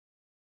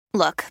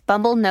Look,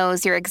 Bumble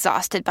knows you're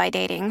exhausted by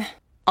dating.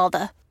 All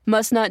the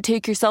must not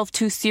take yourself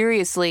too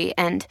seriously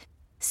and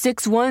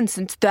 6'1"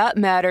 since that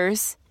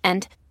matters.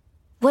 And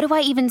what do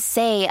I even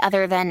say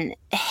other than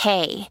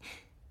hey?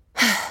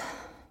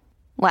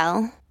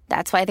 Well,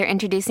 that's why they're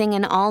introducing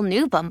an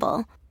all-new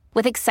Bumble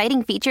with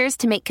exciting features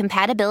to make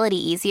compatibility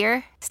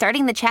easier,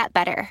 starting the chat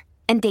better,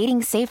 and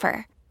dating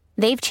safer.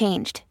 They've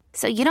changed,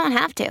 so you don't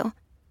have to.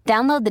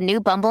 Download the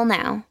new Bumble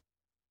now.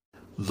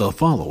 The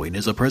following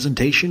is a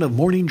presentation of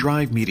Morning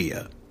Drive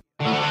Media.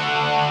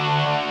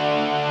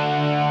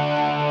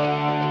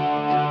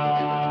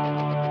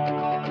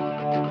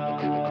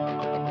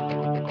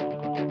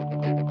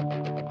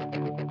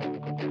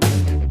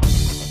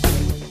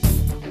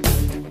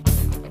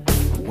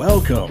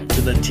 Welcome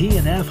to the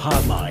TNF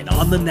Hotline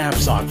on the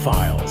Knapsack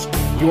Files.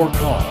 Your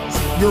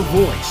calls, your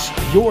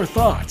voice, your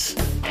thoughts,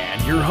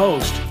 and your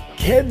host,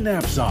 Ken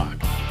Knapsack.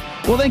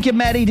 Well, thank you,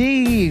 Matty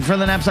D,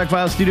 from the Knapsack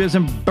Files studios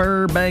in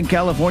Burbank,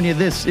 California.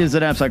 This is the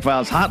Knapsack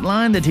Files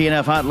Hotline, the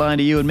TNF Hotline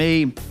to you and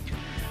me.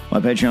 My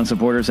Patreon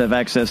supporters have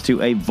access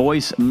to a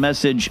voice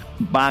message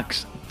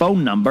box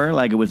phone number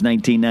like it was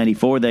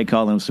 1994. They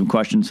call them some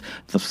questions,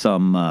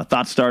 some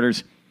thought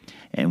starters,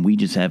 and we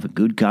just have a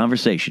good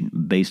conversation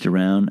based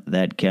around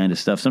that kind of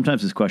stuff.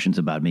 Sometimes it's questions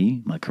about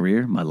me, my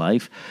career, my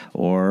life,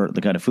 or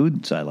the kind of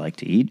foods I like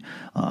to eat.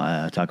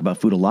 I talk about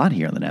food a lot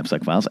here on the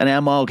Knapsack Files, and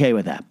I'm okay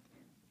with that.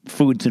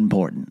 Food's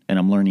important, and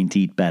I'm learning to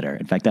eat better.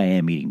 In fact, I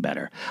am eating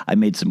better. I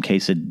made some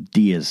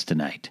quesadillas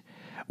tonight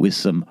with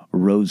some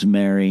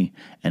rosemary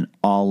and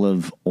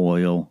olive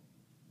oil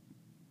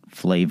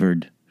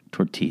flavored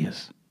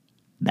tortillas.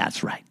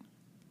 That's right.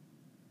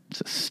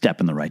 It's a step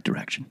in the right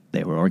direction.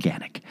 They were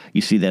organic.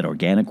 You see that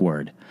organic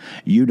word,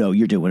 you know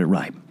you're doing it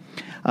right.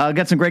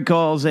 Got some great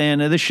calls, and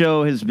this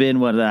show has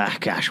been,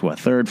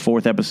 third,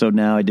 fourth episode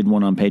now. I did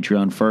one on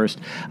Patreon first,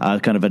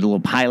 kind of a little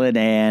pilot,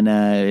 and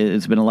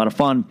it's been a lot of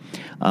fun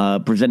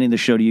presenting the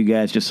show to you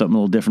guys, just something a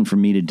little different for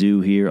me to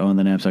do here on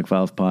the Knapsack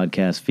Files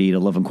podcast feed. I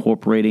love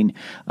incorporating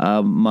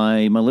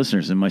my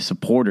listeners and my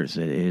supporters.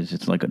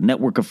 It's like a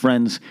network of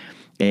friends.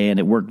 And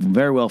it worked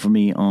very well for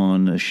me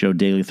on the show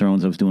Daily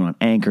Thrones I was doing on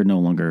Anchor. No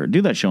longer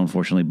do that show,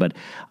 unfortunately. But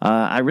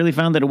I really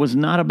found that it was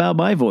not about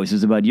my voice.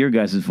 It's about your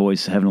guys'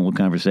 voice, having a little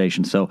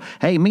conversation. So,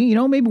 hey,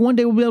 maybe one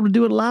day we'll be able to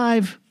do it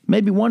live.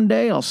 Maybe one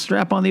day I'll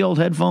strap on the old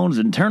headphones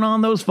and turn on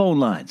those phone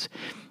lines.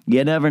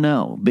 You never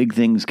know. Big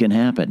things can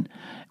happen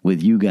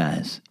with you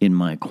guys in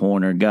my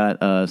corner.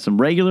 Got some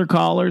regular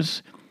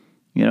callers.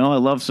 You know, I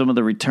love some of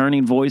the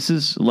returning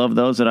voices. Love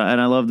those, and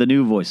I love the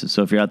new voices.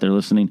 So if you're out there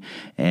listening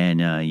and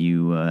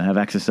you have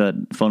access to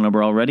that phone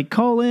number already,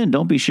 call in.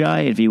 Don't be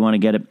shy if you want to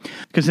get it.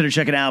 Consider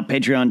checking out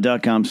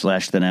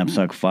patreon.com/the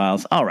Knapsack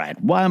Files. All right,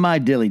 why am I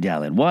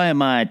dilly-dallying? Why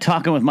am I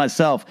talking with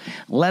myself?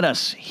 Let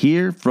us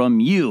hear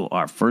from you,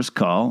 our first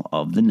call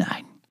of the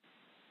night.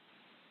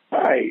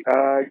 Hi,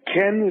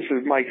 Ken, this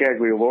is Mike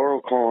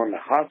Aguiloro calling the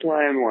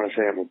hotline. I want to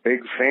say I'm a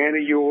big fan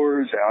of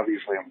yours.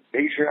 Obviously, I'm a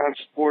Patreon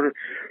supporter.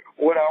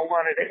 What I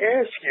wanted to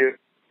ask you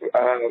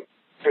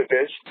for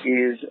this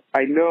is,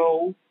 I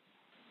know,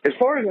 as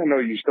far as I know,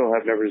 you still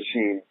have never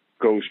seen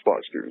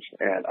Ghostbusters,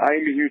 and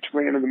I'm a huge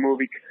fan of the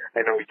movie.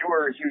 I know you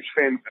are a huge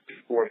fan of the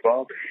people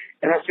involved,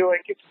 and I feel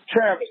like it's a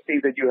travesty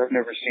that you have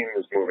never seen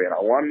this movie, and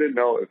I wanted to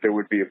know if there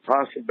would be a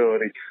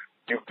possibility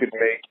you could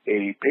make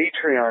a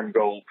Patreon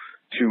goal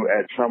to,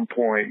 at some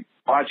point,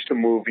 watch the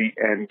movie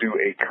and do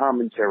a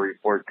commentary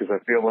for it, because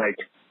I feel like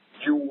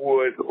you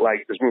would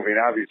like this movie. And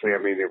obviously, I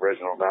mean the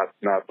original,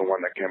 not the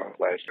one that came out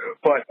last year.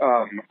 But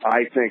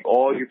I think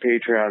all your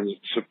Patreon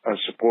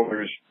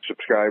supporters,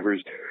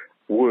 subscribers,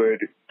 would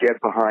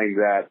get behind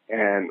that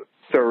and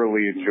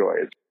thoroughly enjoy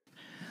it.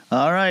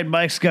 All right,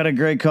 Mike's got a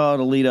great call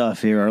to lead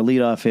off here. Our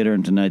lead-off hitter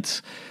in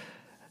tonight's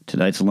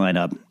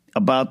lineup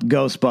about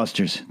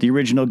Ghostbusters, the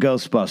original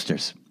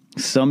Ghostbusters.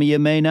 Some of you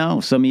may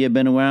know. Some of you have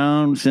been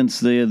around since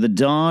the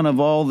dawn of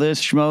all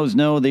this. Schmoes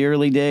know the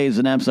early days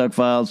of Knapsack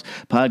Files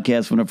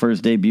podcast when it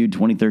first debuted,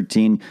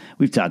 2013.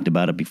 We've talked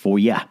about it before.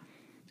 Yeah,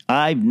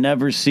 I've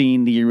never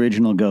seen the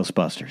original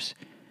Ghostbusters.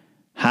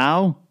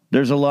 How?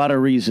 There's a lot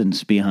of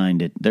reasons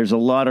behind it. There's a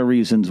lot of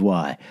reasons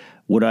why.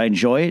 Would I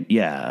enjoy it?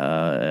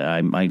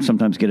 Yeah. I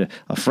sometimes get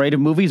afraid of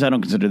movies. I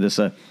don't consider this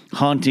a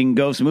haunting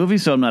ghost movie,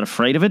 so I'm not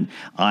afraid of it.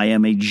 I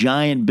am a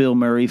giant Bill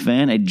Murray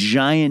fan, a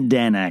giant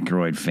Dan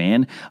Aykroyd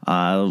fan,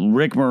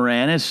 Rick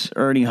Moranis,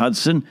 Ernie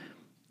Hudson,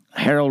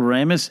 Harold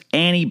Ramis,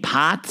 Annie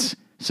Potts,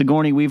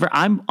 Sigourney Weaver.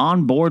 I'm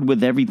on board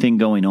with everything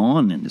going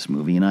on in this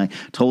movie, and I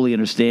totally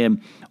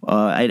understand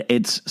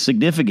its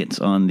significance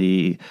on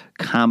the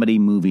comedy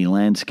movie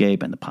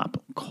landscape and the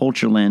pop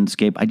culture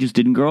landscape. I just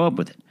didn't grow up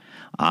with it.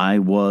 I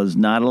was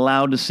not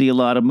allowed to see a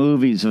lot of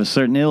movies of a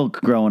certain ilk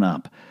growing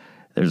up.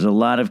 There's a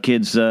lot of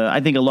kids,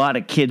 I think a lot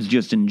of kids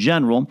just in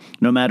general,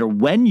 no matter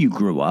when you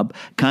grew up,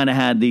 kind of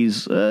had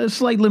these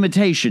slight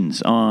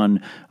limitations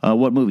on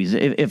what movies.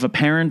 If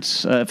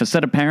a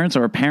set of parents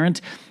or a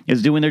parent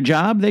is doing their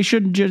job, they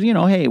shouldn't just,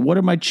 hey, what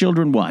are my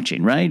children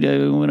watching, right?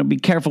 I want to be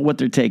careful what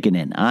they're taking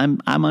in.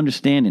 I'm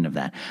understanding of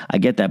that. I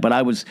get that. But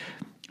I was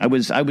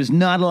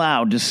not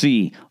allowed to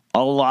see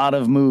a lot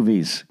of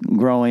movies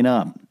growing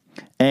up.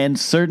 And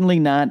certainly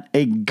not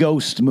a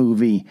ghost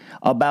movie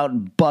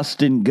about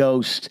busting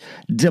ghosts,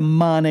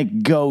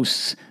 demonic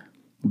ghosts,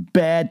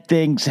 bad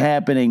things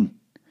happening,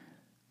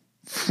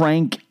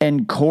 frank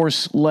and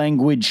coarse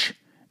language,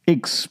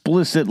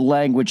 explicit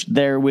language.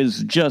 There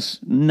was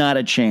just not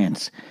a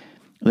chance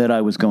that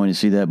I was going to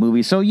see that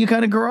movie. So you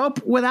kind of grow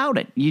up without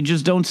it. You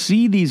just don't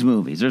see these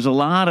movies. There's a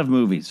lot of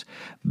movies,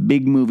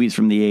 big movies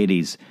from the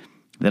 80s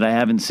that I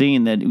haven't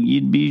seen that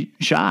you'd be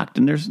shocked.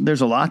 And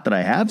there's a lot that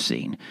I have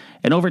seen.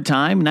 And over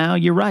time, now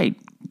you're right.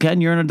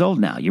 Ken, you're an adult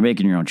now. You're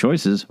making your own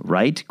choices,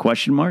 right?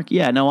 Question mark?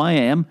 Yeah, no, I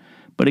am.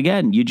 But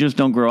again, you just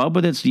don't grow up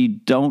with it, so you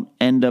don't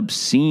end up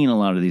seeing a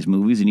lot of these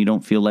movies, and you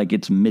don't feel like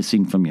it's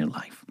missing from your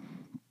life.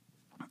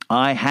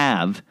 I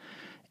have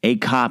a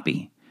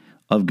copy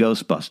of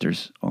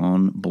Ghostbusters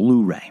on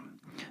Blu-ray.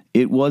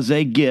 It was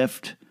a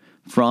gift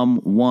from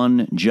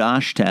one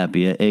Josh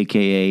Tapia,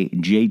 a.k.a.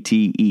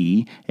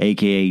 JTE,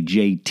 a.k.a.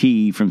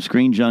 JT from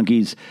Screen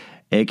Junkies,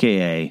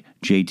 a.k.a.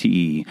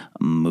 JTE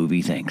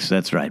Movie Thinks.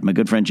 That's right. My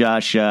good friend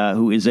Josh,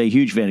 who is a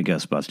huge fan of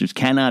Ghostbusters,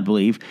 cannot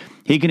believe,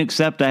 he can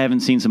accept I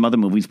haven't seen some other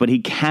movies, but he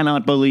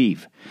cannot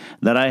believe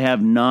that I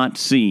have not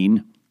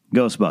seen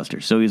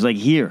Ghostbusters. So he's like,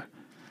 here,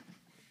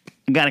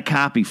 I got a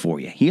copy for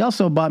you. He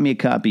also bought me a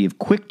copy of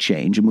Quick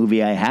Change, a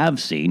movie I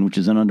have seen, which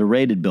is an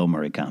underrated Bill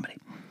Murray comedy.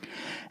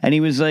 And he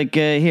was like,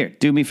 here,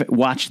 do me,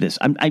 watch this.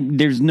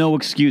 There's no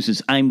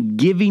excuses. I'm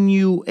giving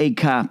you a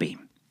copy.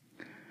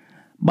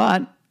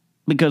 But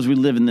because we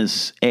live in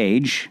this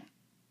age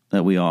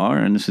that we are,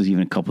 and this is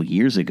even a couple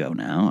years ago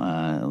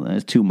now,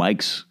 there's two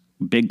mics,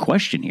 big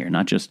question here.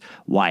 Not just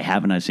why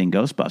haven't I seen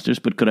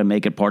Ghostbusters, but could I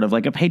make it part of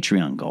like a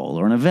Patreon goal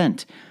or an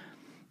event?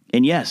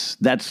 And yes,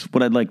 that's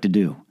what I'd like to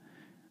do.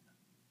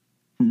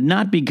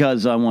 Not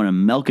because I want to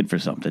milk it for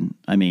something.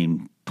 I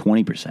mean,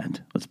 20%,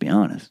 let's be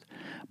honest.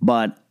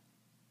 But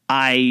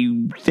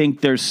I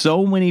think there's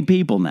so many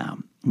people now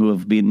who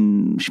have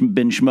been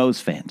Schmoes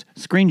fans,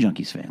 Screen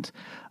Junkies fans.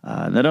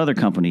 That other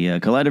company,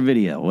 Collider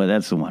Video, well,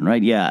 that's the one,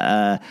 right?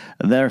 Yeah,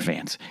 they're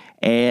fans.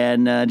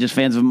 And just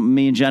fans of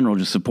me in general,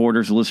 just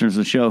supporters, listeners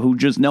of the show who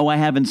just know I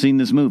haven't seen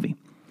this movie.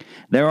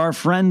 There are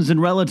friends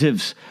and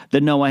relatives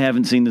that know I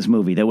haven't seen this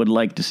movie that would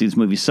like to see this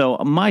movie. So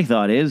my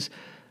thought is,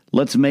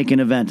 let's make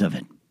an event of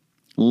it.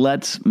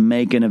 Let's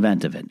make an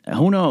event of it.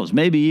 Who knows?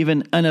 Maybe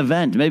even an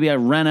event. Maybe I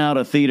rent out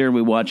a theater and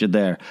we watch it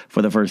there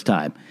for the first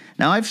time.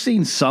 Now, I've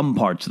seen some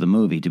parts of the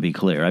movie, to be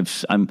clear.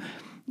 I'm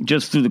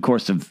just through the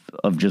course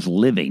of just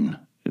living,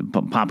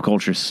 pop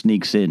culture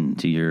sneaks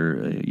into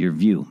your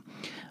view.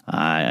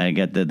 I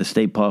get the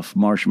Stay Puft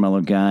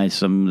Marshmallow guy,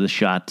 some of the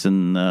shots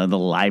in the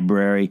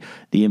library,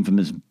 the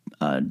infamous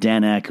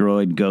Dan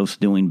Aykroyd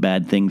ghost doing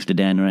bad things to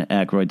Dan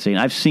Aykroyd scene.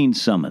 I've seen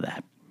some of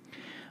that.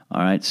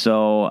 All right,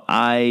 so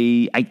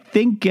I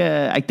think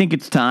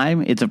it's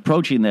time. It's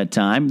approaching that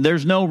time.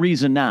 There's no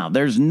reason now.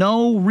 There's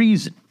no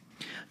reason.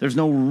 There's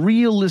no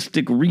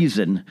realistic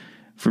reason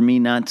for me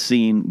not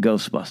seeing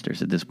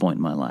Ghostbusters at this point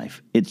in my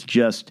life. It's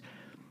just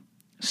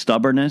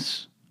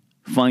stubbornness,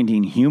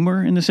 finding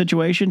humor in the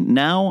situation.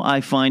 Now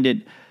I find it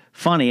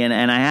funny, and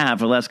I have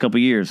for the last couple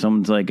of years.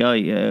 Someone's like, "Oh,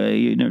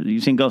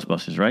 you've seen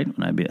Ghostbusters, right?"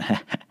 And I'd be,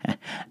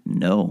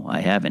 "No, I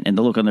haven't." And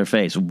the look on their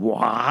face,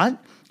 "What?"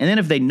 And then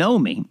if they know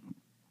me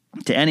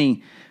to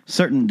any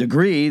certain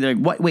degree, they're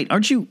like, "What? Wait,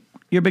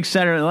 you're a big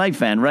Saturday Night Live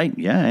fan, right?"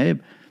 "Yeah,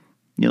 Abe."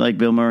 "You like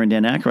Bill Murray and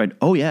Dan Aykroyd?"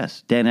 "Oh,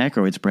 yes. Dan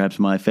Aykroyd's perhaps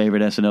my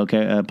favorite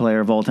SNL player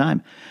of all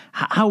time."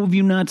 How have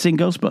you not seen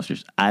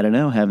Ghostbusters?" "I don't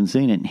know. Haven't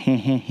seen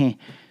it."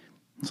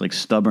 It's like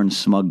stubborn,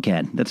 smug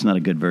cat. That's not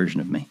a good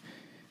version of me.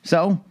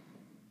 So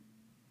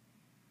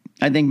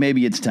I think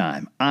maybe it's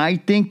time. I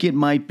think it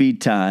might be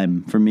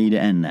time for me to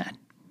end that.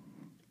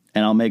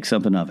 And I'll make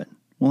something of it.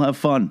 We'll have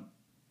fun.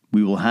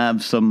 We will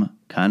have some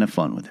kind of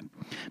fun with it.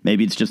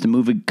 Maybe it's just a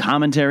movie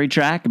commentary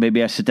track.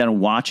 Maybe I sit down and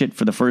watch it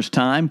for the first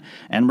time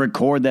and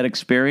record that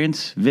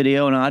experience,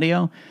 video and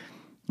audio.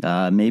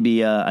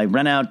 Maybe I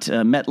rent out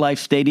MetLife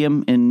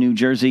Stadium in New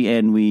Jersey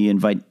and we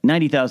invite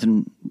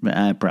 90,000.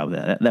 Probably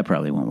that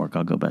probably won't work.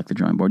 I'll go back to the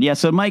drawing board. Yeah,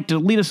 so Mike, to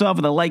lead us off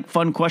with a light,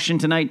 fun question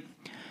tonight,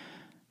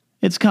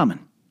 it's coming.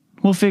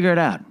 We'll figure it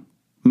out.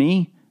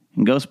 Me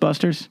and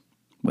Ghostbusters,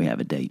 we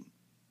have a date.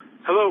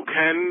 Hello,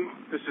 Ken.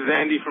 This is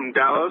Andy from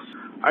Dallas.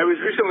 I was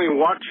recently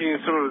watching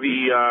some of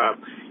the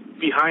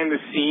behind the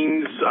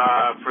scenes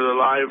for the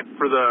live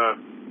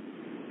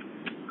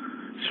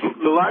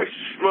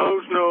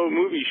Schmoes Know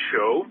movie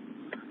show.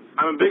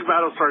 I'm a big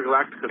Battlestar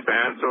Galactica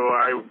fan, so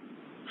I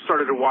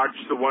started to watch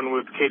the one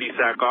with Katie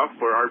Sackhoff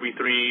where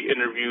RB3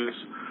 interviews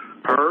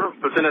her,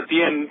 but then at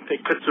the end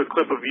it cuts to a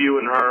clip of you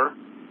and her.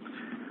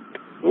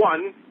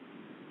 One,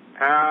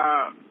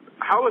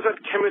 how was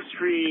that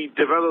chemistry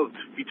developed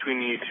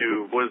between you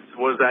two?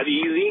 Was that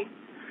easy?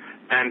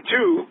 And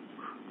two,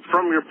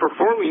 from your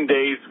performing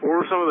days, what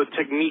were some of the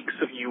techniques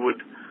that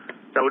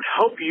would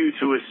help you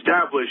to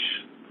establish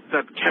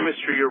that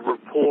chemistry or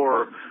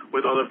rapport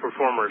with other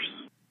performers?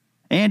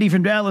 Andy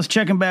from Dallas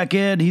checking back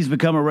in. He's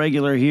become a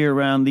regular here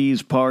around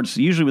these parts,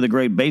 usually with a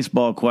great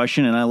baseball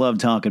question, and I love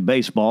talking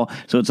baseball,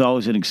 so it's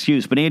always an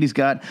excuse. But Andy's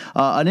got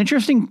an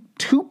interesting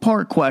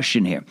two-part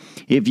question here.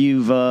 If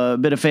you've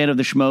been a fan of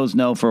the Schmoes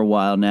Know for a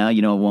while now,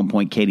 you know at one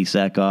point Katie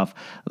Sackhoff,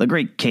 the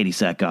great Katie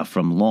Sackhoff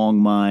from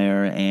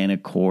Longmire, and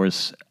of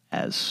course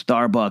as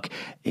Starbuck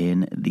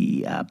in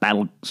the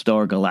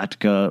Battlestar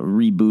Galactica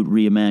reboot,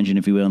 reimagine,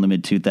 if you will, in the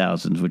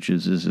mid-2000s, which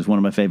is one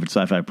of my favorite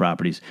sci-fi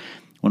properties.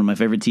 One of my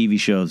favorite TV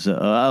shows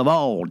of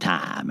all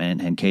time,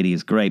 and Katie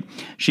is great.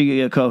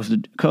 She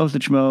co-hosted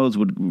Schmoes,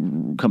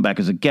 would come back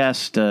as a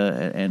guest,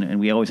 and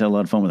we always had a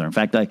lot of fun with her. In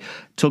fact, I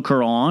took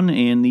her on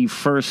in the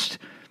first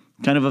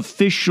kind of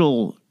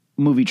official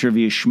movie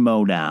trivia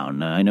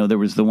Schmoedown. I know there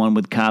was the one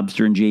with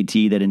Cobster and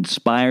JT that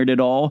inspired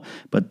it all,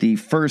 but the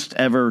first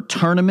ever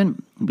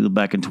tournament,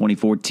 back in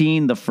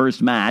 2014, the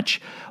first match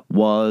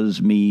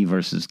was me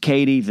versus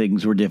Katie.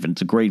 Things were different.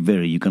 It's a great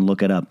video. You can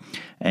look it up.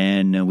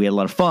 And we had a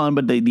lot of fun,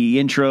 but the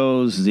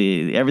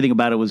intros, everything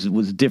about it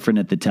was different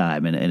at the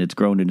time, and it's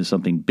grown into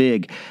something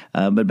big.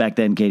 But back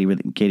then,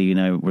 Katie and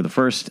I were the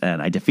first,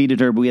 and I defeated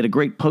her. But we had a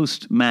great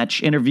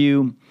post-match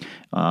interview,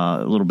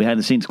 a little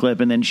behind-the-scenes clip,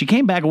 and then she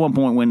came back at one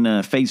point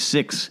when Phase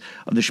 6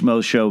 of the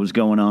Schmoes show was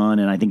going on,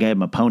 and I think I had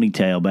my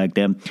ponytail back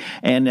then.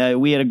 And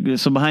we had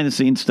some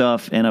behind-the-scenes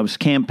stuff, and I was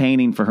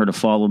campaigning for her to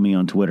follow me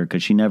on Twitter,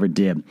 because she never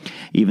did,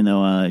 even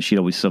though she'd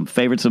always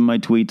favorite some of my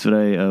tweets that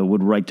I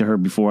would write to her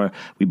before.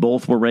 We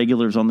both were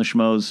regulars on the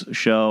Schmoes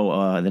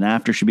show, then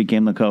after she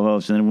became the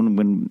co-host, and then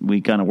when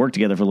we kind of worked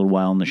together for a little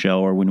while on the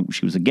show, or when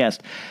she was a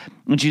guest,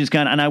 and she just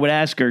kind of, and I would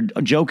ask her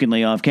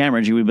jokingly off camera,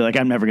 and she would be like,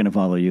 "I'm never going to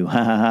follow you,"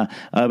 ha ha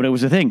ha. But it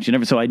was a thing. She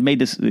never. So I made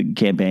this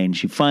campaign.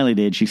 She finally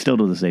did. She still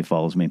to this day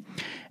follows me,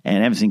 and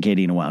I haven't seen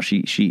Katie in a while.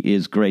 She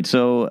is great.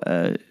 So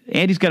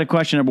Andy's got a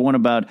question, number one,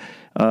 about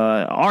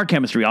our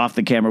chemistry off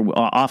the camera,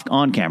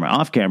 on camera.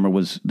 Off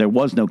camera there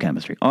was no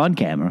chemistry. On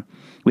camera,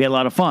 we had a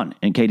lot of fun,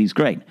 and Katie's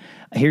great.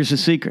 Here's the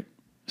secret.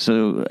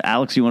 So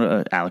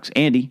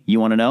Andy, you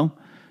want to know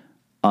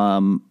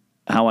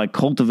how I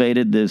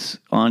cultivated this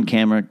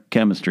on-camera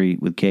chemistry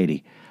with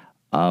Katie?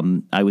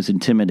 I was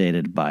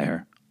intimidated by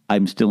her.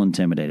 I'm still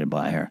intimidated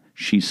by her.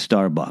 She's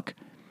Starbuck.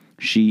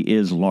 She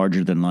is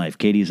larger than life.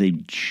 Katie is a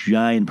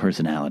giant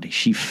personality.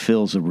 She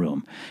fills a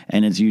room,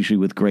 and it's usually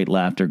with great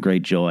laughter,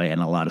 great joy,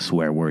 and a lot of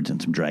swear words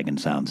and some dragon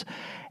sounds.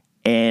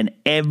 And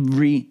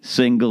every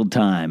single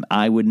time,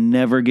 I would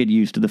never get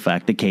used to the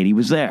fact that Katie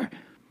was there.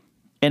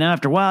 And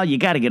after a while, you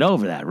got to get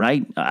over that,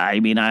 right?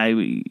 I mean,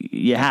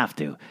 you have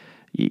to.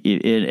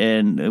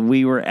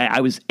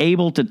 I was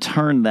able to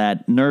turn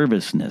that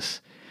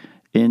nervousness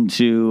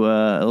into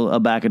a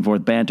back and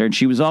forth banter, and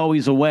she was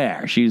always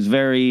aware. She was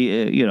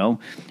very,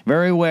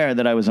 very aware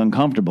that I was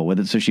uncomfortable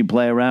with it, so she'd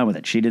play around with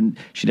it.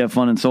 She'd have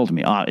fun insulting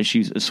me.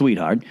 She's a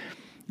sweetheart.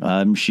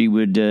 She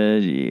would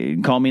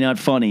call me not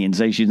funny and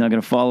say she's not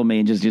going to follow me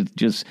and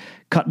just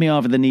cut me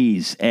off at the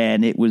knees.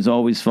 And it was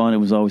always fun. It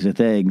was always a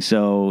thing.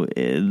 So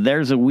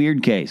there's a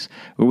weird case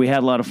where we had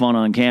a lot of fun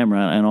on camera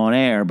and on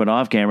air, but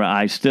off camera,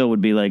 I still would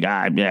be like,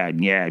 yeah,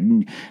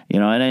 and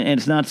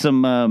it's not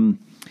some,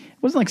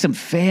 it wasn't like some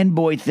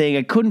fanboy thing.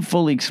 I couldn't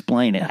fully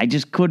explain it. I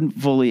just couldn't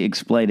fully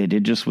explain it.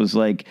 It just was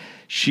like,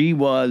 she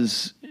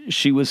was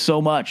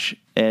so much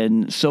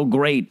and so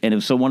great, and it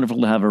was so wonderful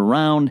to have her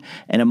around.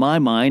 And in my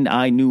mind,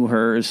 I knew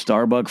her as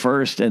Starbuck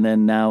first, and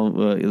then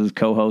now as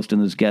co-host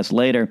and as guest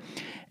later.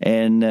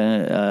 And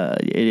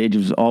it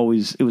was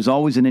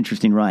always an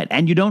interesting ride.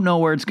 And you don't know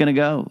where it's going to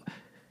go.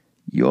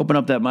 You open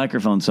up that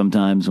microphone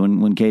sometimes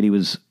when Katie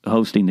was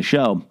hosting the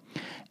show,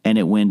 and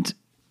it went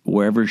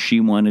wherever she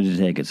wanted to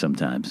take it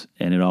sometimes.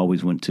 And it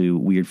always went to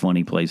weird,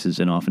 funny places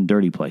and often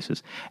dirty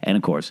places. And,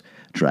 of course,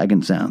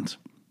 dragon sounds.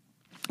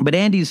 But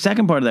Andy's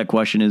second part of that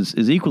question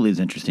is equally as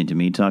interesting to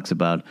me. He talks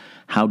about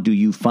how do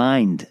you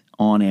find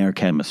on-air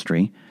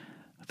chemistry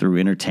through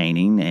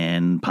entertaining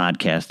and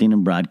podcasting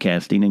and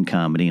broadcasting and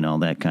comedy and all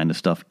that kind of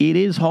stuff. It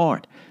is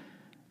hard.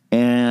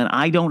 And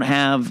I don't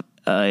have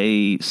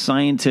a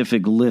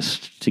scientific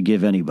list to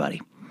give anybody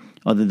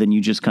other than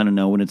you just kind of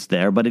know when it's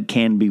there, but it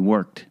can be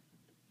worked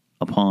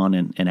upon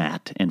and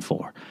at and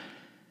for.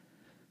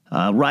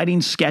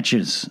 Writing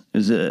sketches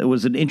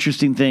was an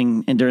interesting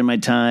thing, and during my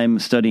time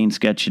studying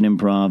sketch and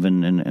improv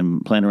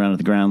and playing around with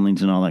the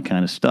groundlings and all that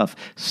kind of stuff,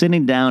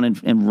 sitting down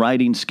and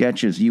writing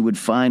sketches, you would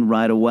find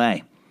right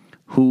away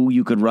who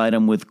you could write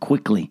them with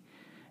quickly.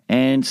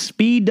 And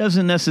speed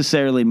doesn't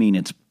necessarily mean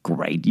it's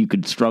great. You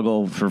could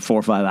struggle for 4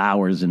 or 5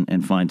 hours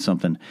and find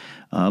something.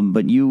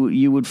 But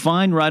you would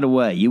find right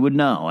away. You would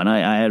know. And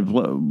I had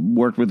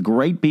worked with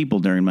great people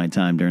during my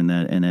time in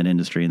that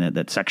industry, in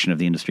that section of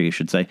the industry, I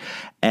should say.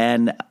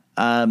 And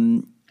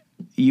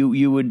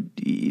you would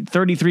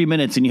 33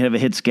 minutes and you have a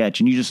hit sketch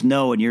and you just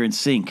know and you're in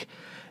sync.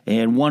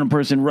 And one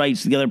person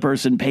writes, the other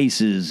person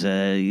paces,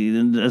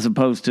 as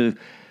opposed to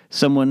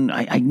someone,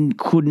 I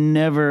could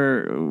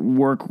never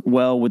work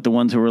well with the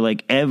ones who were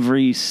like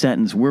every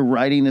sentence. We're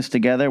writing this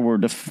together. We're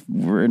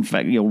in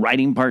fact,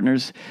 writing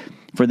partners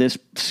for this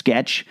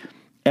sketch.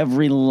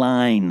 Every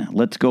line.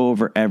 Let's go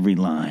over every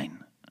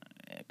line.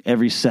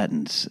 every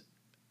sentence,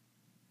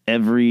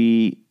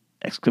 every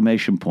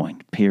exclamation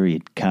point,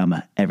 period,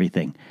 comma,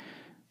 everything,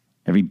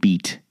 every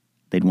beat.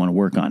 They'd want to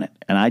work on it.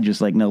 And I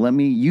just like, no,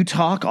 you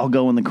talk, I'll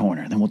go in the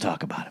corner, then we'll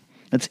talk about it.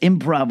 That's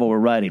improv or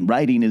writing.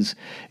 Writing is,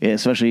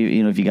 especially,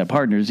 if you got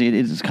partners,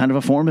 it's kind of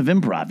a form of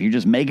improv. You're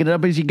just making it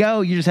up as you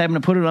go. You're just having to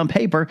put it on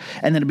paper,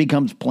 and then it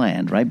becomes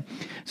planned, right?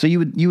 So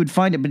you would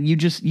find it, but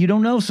you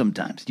don't know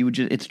sometimes.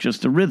 It's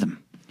just a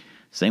rhythm.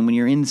 Same when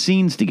you're in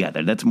scenes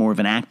together. That's more of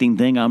an acting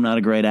thing. I'm not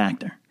a great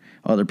actor.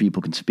 Other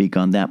people can speak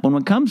on that. But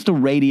when it comes to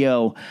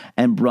radio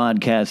and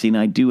broadcasting,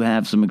 I do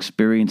have some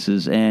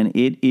experiences, and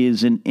it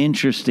is an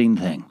interesting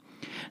thing.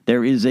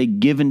 There is a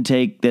give and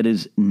take that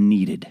is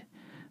needed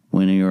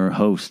when you're a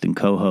host and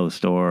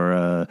co-host,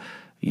 or,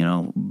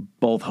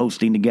 both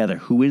hosting together.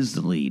 Who is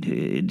the lead?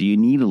 Do you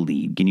need a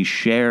lead? Can you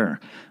share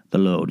the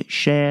load?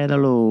 Share the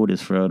load,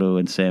 as Frodo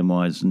and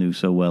Samwise knew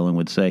so well and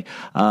would say.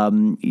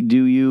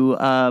 Do you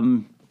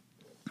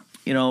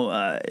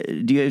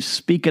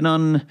speak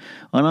an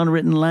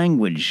unwritten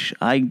language?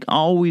 I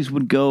always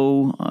would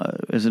go,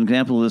 as an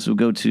example of this, would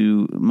go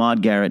to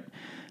Maude Garrett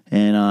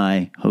and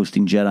I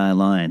hosting Jedi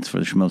Alliance for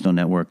the Schmoes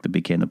Network that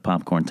became the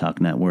Popcorn Talk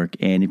Network.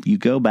 And if you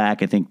go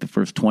back, I think the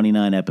first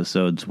 29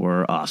 episodes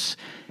were us.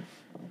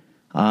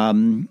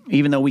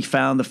 Even though we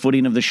found the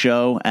footing of the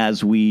show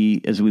as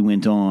we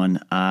went on,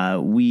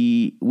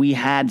 we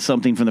had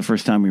something from the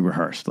first time we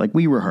rehearsed. Like,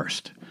 we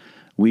rehearsed.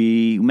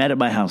 We met at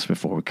my house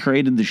before. We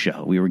created the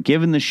show. We were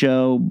given the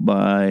show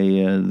by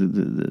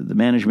the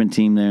management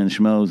team there and the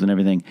Schmoes and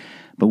everything.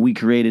 But we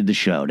created the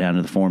show down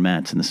to the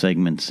formats and the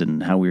segments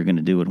and how we were going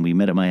to do it. And we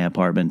met at my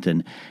apartment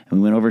and we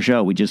went over a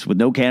show. We just, with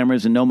no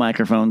cameras and no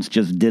microphones,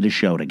 just did a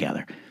show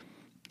together.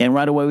 And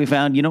right away we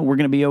found, we're going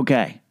to be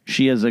okay.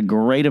 She has a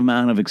great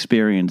amount of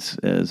experience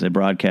as a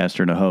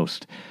broadcaster and a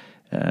host.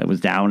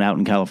 Was down out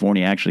in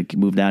California, actually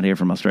moved out here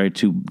from Australia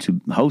to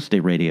host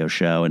a radio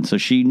show. And so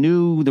she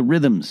knew the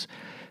rhythms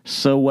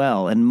so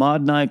well. And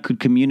Maude and I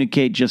could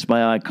communicate just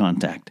by eye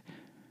contact.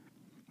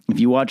 If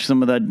you watch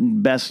some of the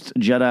best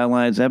Jedi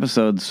Alliance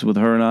episodes with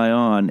her and I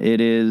on, it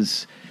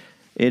is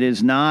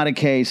not a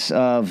case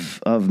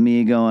of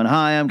me going,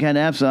 "Hi, I'm Ken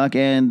Napzok,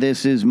 and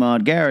this is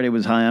Maude Garrett." It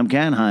was, "Hi, I'm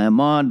Ken. Hi, I'm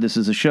Maude. This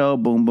is a show.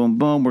 Boom, boom,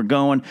 boom. We're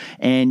going."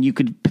 And you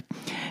could,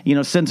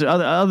 sense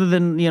other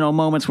than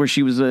moments where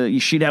she was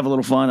she'd have a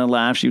little fun and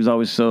laugh. She was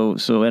always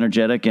so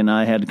energetic, and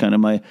I had kind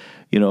of my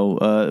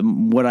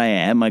what I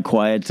am, my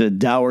quiet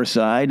dour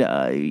side,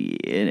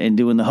 and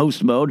doing the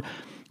host mode.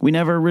 We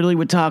never really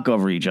would talk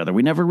over each other.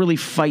 We never really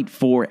fight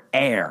for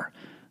air.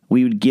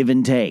 We would give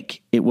and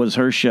take. It was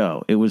her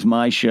show. It was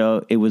my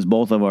show. It was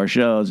both of our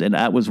shows. And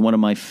that was one of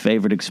my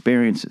favorite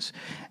experiences.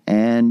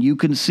 And you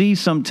can see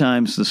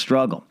sometimes the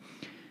struggle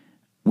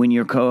when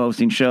you're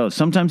co-hosting shows.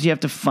 Sometimes you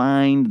have to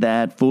find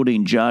that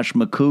footing. Josh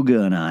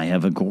McCouga and I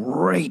have a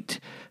great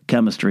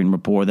chemistry and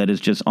rapport that is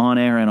just on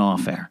air and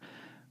off air.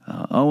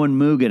 Owen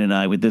Mugan and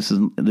I with This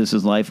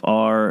Is Life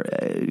are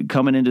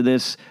coming into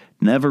this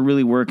never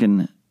really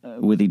working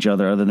with each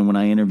other other than when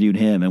I interviewed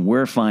him, and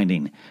we're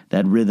finding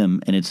that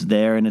rhythm, and it's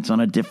there, and it's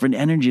on a different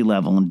energy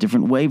level and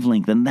different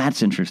wavelength, and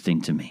that's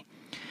interesting to me.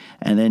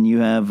 And then you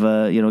have,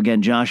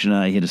 again, Josh and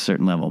I hit a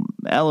certain level.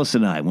 Ellis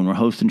and I, when we're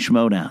hosting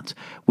Schmoedowns,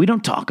 we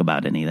don't talk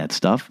about any of that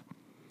stuff.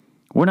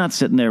 We're not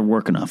sitting there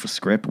working off a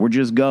script. We're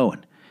just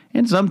going.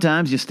 And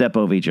sometimes you step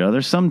over each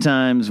other.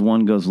 Sometimes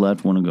one goes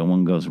left,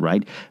 one goes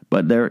right.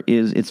 But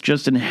it's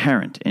just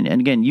inherent. And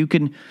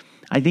again,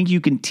 I think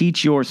you can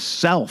teach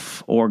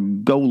yourself or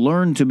go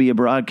learn to be a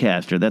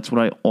broadcaster. That's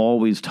what I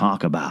always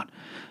talk about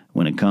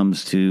when it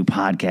comes to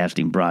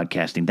podcasting,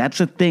 broadcasting. That's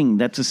a thing.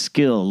 That's a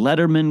skill.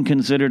 Letterman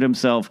considered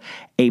himself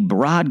a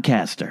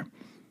broadcaster,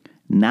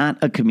 not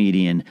a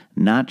comedian,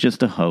 not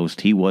just a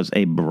host. He was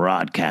a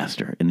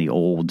broadcaster in the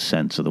old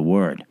sense of the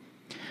word.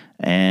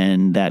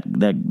 And that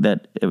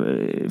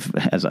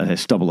as I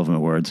stumble over my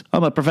words,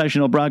 I'm a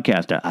professional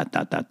broadcaster.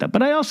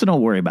 But I also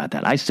don't worry about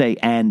that. I say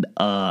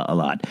a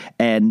lot.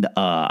 And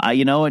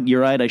you know what? You're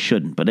right. I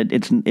shouldn't. But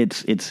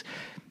it's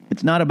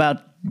not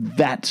about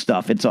that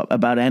stuff. It's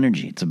about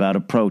energy. It's about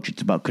approach.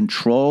 It's about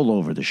control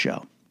over the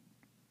show.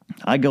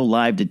 I go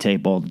live to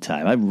tape all the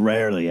time. I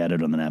rarely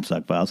edit on the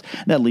Napzok Files.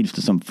 That leads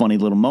to some funny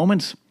little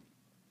moments,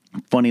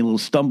 funny little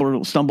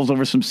stumbles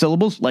over some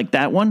syllables like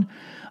that one.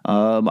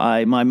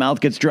 My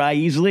mouth gets dry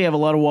easily. I have a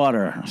lot of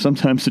water.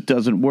 Sometimes it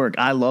doesn't work.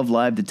 I love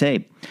live to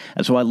tape.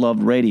 That's why I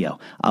love radio.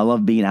 I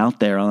love being out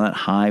there on that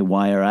high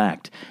wire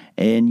act.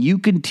 And you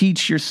can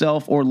teach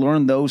yourself or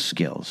learn those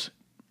skills.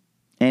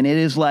 And it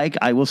is like,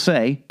 I will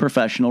say,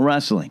 professional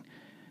wrestling.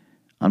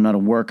 I'm not a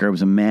worker. I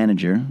was a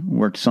manager.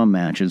 Worked some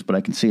matches, but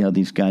I can see how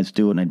these guys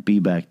do it, and I'd be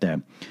back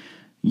there.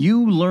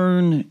 You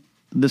learn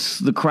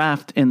the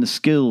craft and the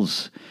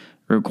skills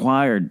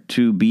required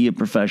to be a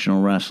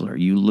professional wrestler.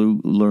 You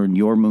learn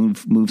your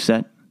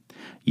moveset.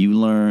 You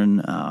learn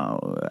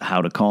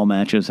how to call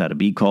matches, how to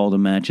be called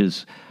in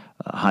matches,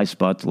 high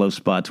spots, low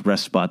spots,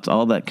 rest spots,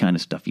 all that kind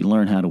of stuff. You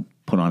learn how to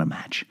put on a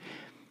match.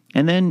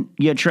 And then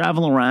you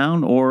travel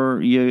around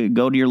or you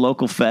go to your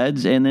local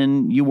feds and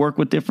then you work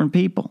with different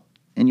people.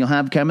 and you'll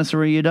have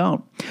chemistry or you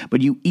don't. But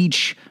you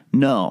each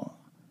know.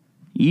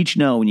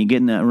 When you get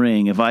in that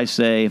ring, if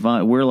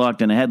we're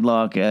locked in a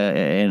headlock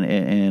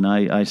and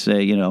I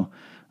say,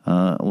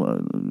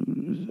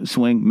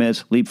 swing,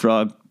 miss,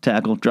 leapfrog,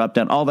 tackle, drop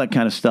down, all that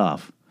kind of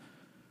stuff,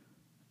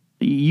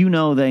 they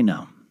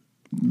know.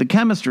 The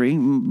chemistry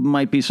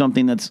might be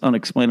something that's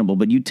unexplainable,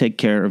 but you take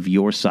care of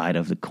your side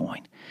of the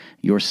coin,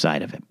 your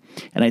side of it.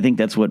 And I think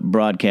that's what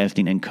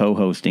broadcasting and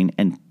co-hosting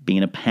and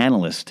being a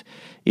panelist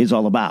is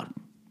all about.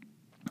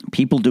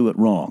 People do it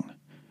wrong.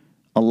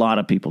 A lot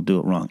of people do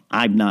it wrong.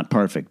 I'm not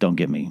perfect. Don't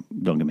get me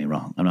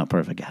wrong. I'm not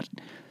perfect at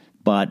it.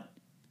 But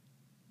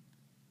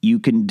you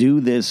can do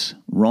this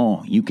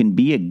wrong. You can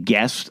be a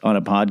guest on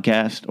a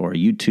podcast or a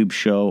YouTube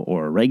show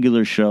or a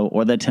regular show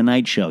or the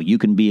Tonight Show. You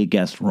can be a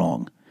guest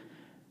wrong.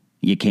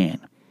 You can.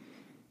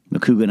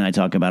 Makuga and I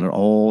talk about it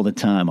all the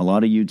time. A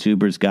lot of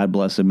YouTubers, God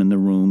bless them, in the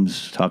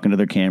rooms, talking to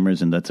their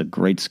cameras, and that's a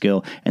great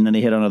skill. And then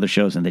they hit on other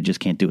shows, and they just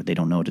can't do it. They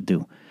don't know what to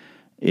do.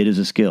 It is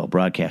a skill,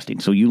 broadcasting.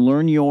 So you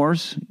learn your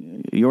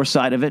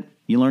side of it,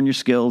 you learn your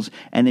skills,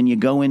 and then you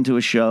go into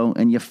a show,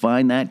 and you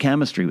find that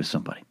chemistry with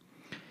somebody.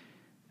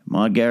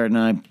 Maude Garrett and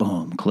I,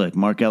 boom, click.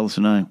 Mark Ellis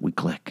and I, we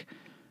click.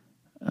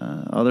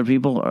 Other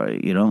people,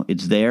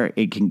 it's there.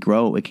 It can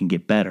grow. It can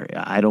get better.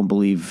 I don't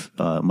believe,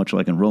 much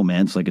like in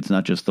romance, like it's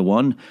not just the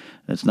one.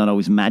 It's not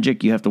always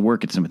magic. You have to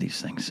work at some of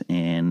these things.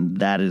 And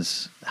that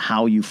is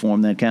how you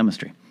form that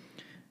chemistry.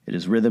 It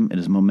is rhythm. It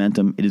is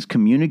momentum. It is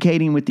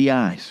communicating with the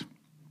eyes.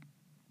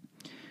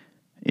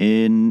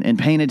 And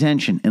paying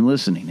attention and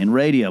listening. In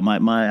radio,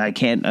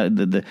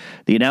 the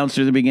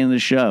announcer at the beginning of the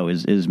show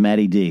is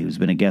Matty D, who's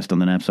been a guest on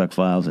the Knapsack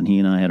Files, and he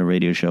and I had a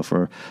radio show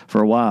for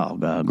a while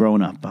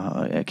growing up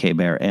at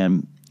K-Bear,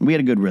 and we had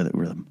a good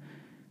rhythm.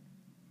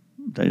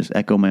 Did I just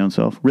echo my own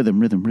self?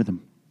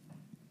 Rhythm.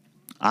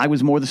 I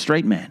was more the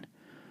straight man.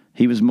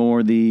 He was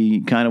more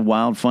the kind of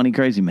wild, funny,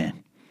 crazy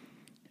man.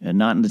 And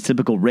not in the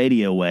typical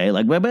radio way,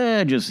 like,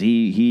 just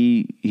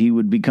he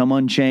would become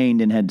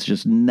unchained and had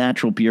just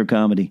natural, pure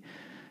comedy.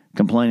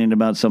 Complaining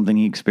about something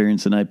he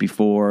experienced the night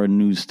before, a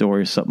news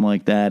story or something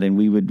like that, and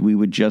we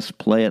would just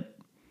play it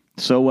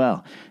so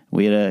well.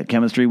 We had a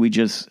chemistry we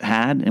just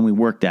had, and we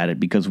worked at it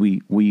because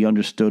we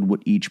understood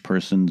what each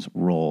person's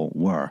role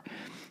were.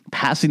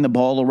 Passing the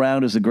ball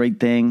around is a great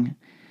thing.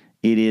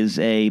 It is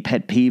a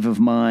pet peeve of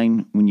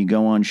mine. When you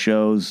go on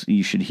shows,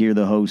 you should hear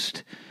the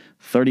host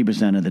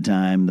 30% of the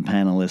time, the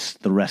panelists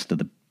the rest of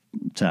the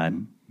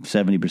time,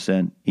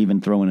 70%, even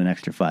throw in an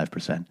extra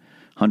 5%,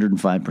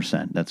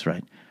 105%, that's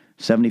right.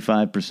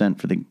 75%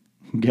 for the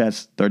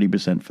guests,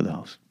 30% for the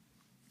host.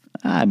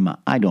 I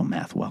don't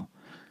math well.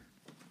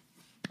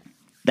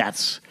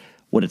 That's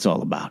what it's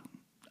all about.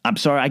 I'm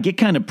sorry, I get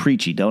kind of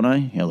preachy, don't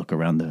I? I look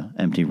around the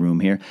empty room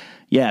here.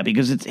 Yeah,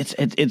 because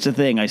it's a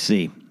thing I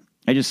see.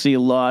 I just see a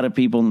lot of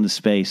people in the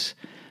space.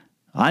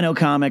 I know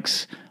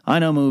comics. I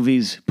know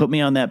movies. Put me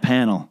on that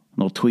panel.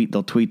 They'll tweet.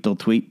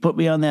 Put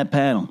me on that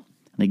panel.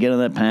 And they get on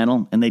that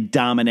panel and they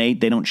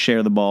dominate. They don't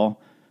share the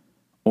ball,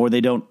 or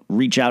they don't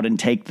reach out and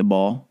take the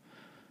ball.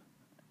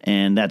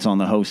 And that's on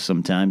the host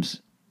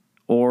sometimes.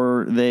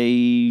 Or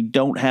they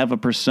don't have a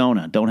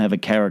persona, don't have a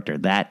character.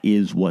 That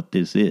is what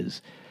this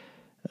is.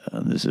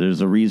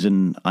 There's a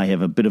reason I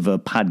have a bit of a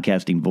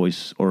podcasting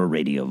voice or a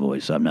radio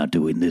voice. I'm not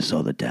doing this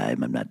all the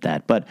time. I'm not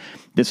that. But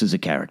this is a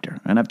character.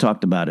 And I've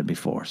talked about it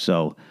before.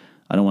 So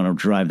I don't want to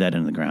drive that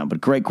into the ground.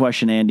 But great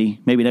question, Andy.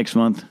 Maybe next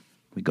month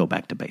we go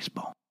back to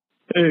baseball.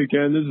 Hey,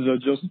 Ken. This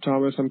is Joseph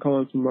Thomas. I'm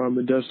calling from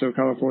Modesto,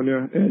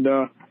 California. And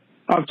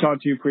I've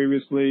talked to you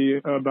previously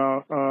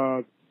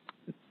about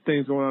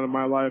things going on in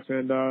my life,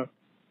 and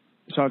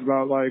talked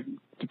about like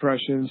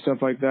depression and stuff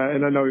like that.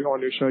 And I know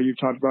on your show you've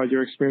talked about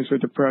your experience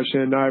with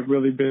depression. I've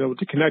really been able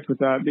to connect with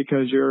that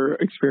because your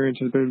experience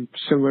has been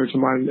similar to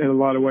mine in a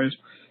lot of ways.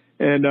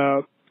 And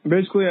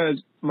basically,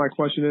 my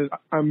question is,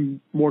 I'm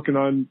working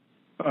on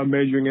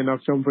majoring in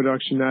film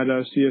production at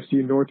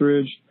CSU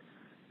Northridge,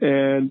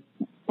 and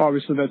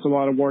obviously that's a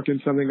lot of work,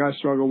 and something I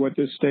struggle with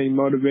is staying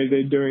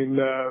motivated during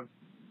the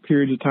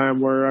periods of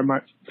time where I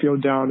might feel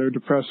down or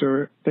depressed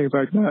or things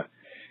like that.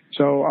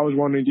 So I was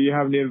wondering, do you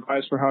have any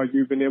advice for how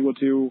you've been able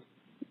to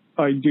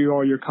do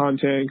all your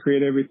content,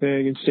 create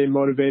everything, and stay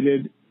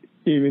motivated,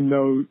 even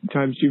though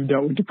times you've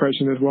dealt with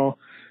depression as well?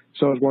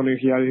 So I was wondering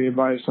if you had any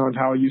advice on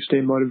how you stay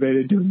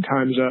motivated during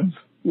times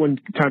when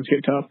times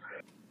get tough.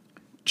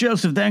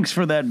 Joseph, thanks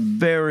for that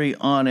very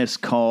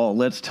honest call.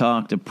 Let's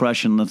talk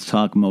depression. Let's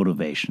talk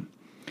motivation.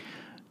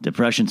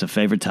 Depression's a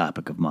favorite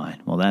topic of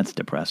mine. Well, that's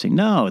depressing.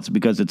 No, it's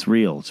because it's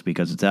real. It's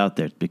because it's out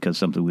there. It's because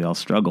something we all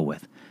struggle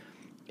with.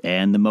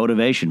 And the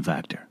motivation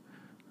factor,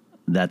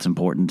 that's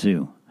important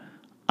too.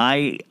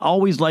 I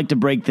always like to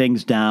break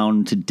things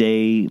down to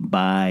day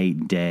by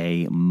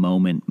day,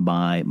 moment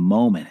by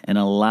moment, and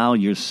allow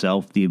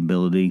yourself the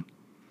ability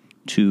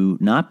to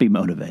not be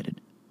motivated,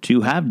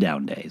 to have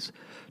down days,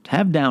 to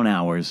have down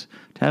hours,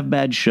 to have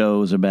bad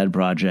shows or bad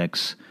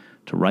projects,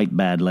 to write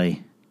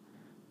badly,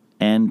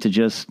 and to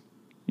just,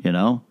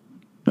 not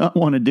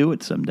want to do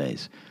it some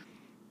days.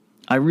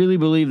 I really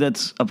believe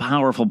that's a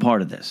powerful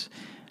part of this.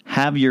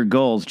 have your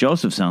goals.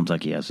 Joseph sounds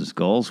like he has his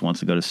goals. Wants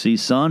to go to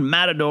CSUN.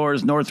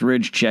 Matadors,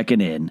 Northridge,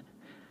 checking in.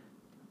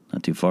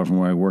 Not too far from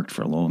where I worked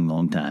for a long,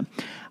 long time.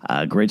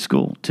 Great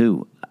school,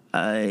 too.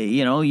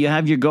 You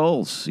have your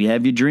goals. You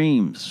have your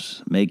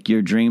dreams. Make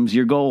your dreams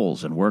your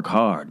goals and work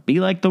hard. Be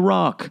like The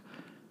Rock.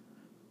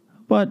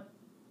 But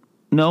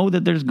know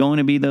that there's going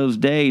to be those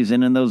days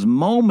and in those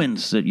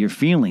moments that you're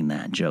feeling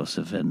that,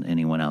 Joseph, and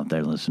anyone out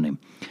there listening.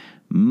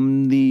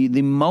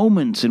 The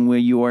moments in where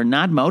you are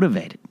not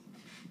motivated.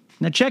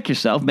 Now check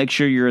yourself. Make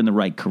sure you're in the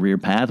right career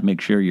path. Make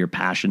sure your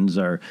passions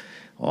are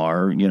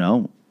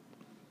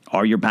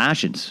your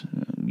passions.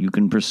 You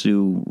can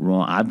pursue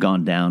wrong. I've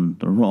gone down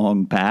the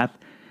wrong path.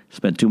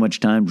 Spent too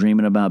much time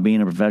dreaming about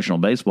being a professional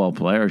baseball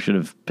player. I should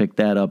have picked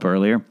that up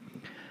earlier.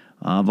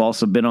 I've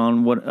also been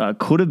on what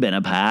could have been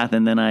a path,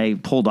 and then I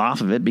pulled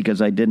off of it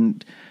because I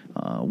didn't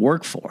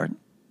work for it.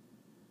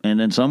 And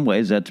in some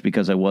ways, that's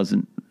because I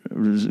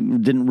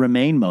didn't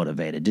remain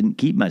motivated, didn't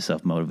keep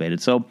myself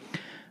motivated. So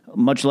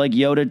much like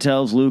Yoda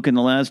tells Luke in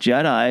The Last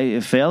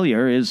Jedi,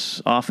 failure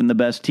is often the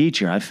best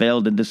teacher. I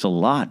failed in this a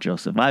lot,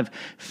 Joseph. I've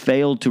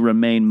failed to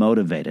remain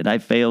motivated. I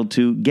failed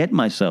to get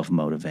myself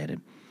motivated.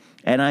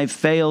 And I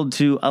failed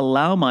to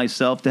allow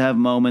myself to have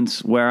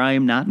moments where I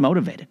am not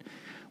motivated.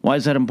 Why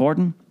is that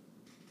important?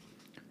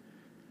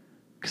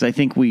 Because I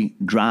think we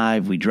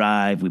drive, we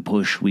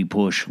push, we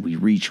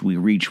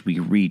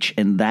reach,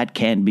 and that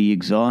can be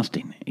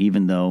exhausting,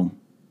 even though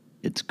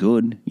it's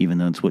good, even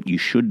though it's what you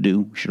should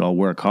do. We should all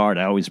work hard.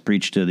 I always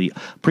preach to the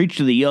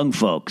young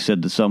folks,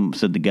 said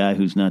the guy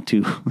who's not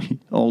too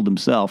old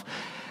himself.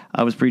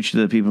 I was preaching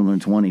to the people in their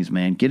 20s,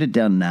 man. Get it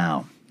done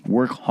now.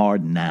 Work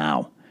hard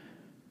now.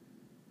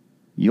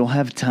 You'll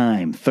have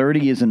time.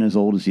 30 isn't as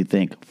old as you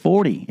think.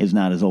 40 is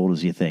not as old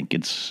as you think.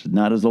 It's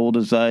not as old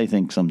as I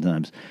think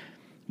sometimes.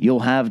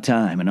 You'll have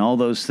time, and all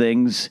those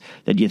things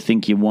that you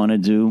think you want to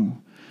do,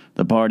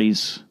 the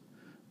parties,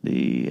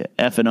 the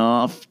effing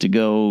off to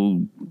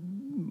go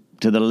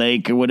to the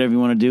lake or whatever you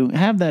want to do,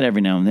 have that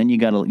every now and then. You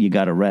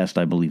gotta rest.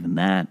 I believe in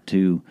that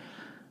too.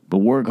 But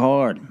work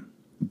hard.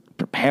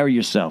 Prepare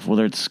yourself,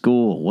 whether it's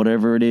school,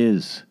 whatever it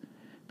is,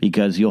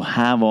 because you'll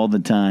have all the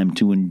time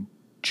to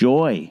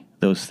enjoy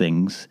those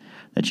things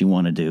that you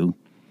want to do,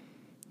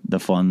 the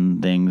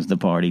fun things, the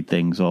party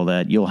things, all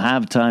that. You'll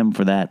have time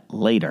for that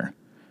later.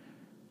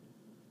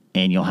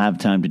 And you'll have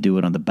time to do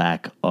it on the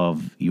back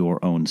of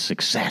your own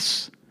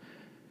success.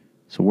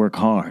 So work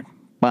hard.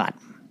 But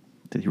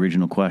to the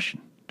original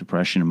question,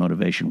 depression and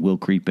motivation will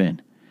creep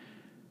in.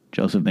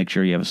 Joseph, make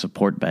sure you have a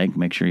support bank.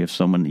 Make sure you have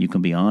someone that you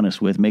can be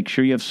honest with. Make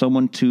sure you have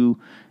someone to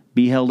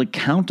be held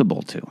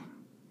accountable to.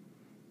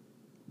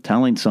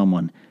 Telling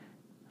someone,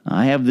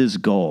 I have this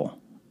goal.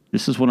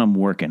 This is what I'm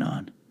working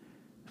on.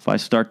 If I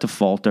start to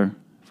falter,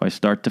 if I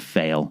start to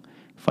fail,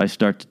 if I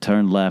start to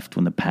turn left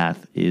when the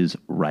path is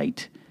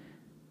right,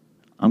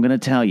 I'm going to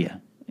tell you,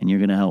 and you're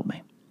going to help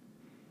me.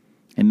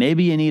 And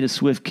maybe you need a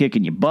swift kick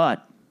in your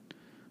butt.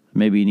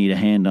 Maybe you need a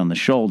hand on the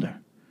shoulder.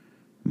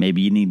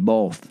 Maybe you need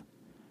both.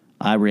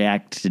 I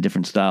react to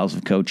different styles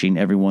of coaching.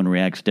 Everyone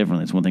reacts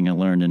differently. It's one thing I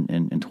learned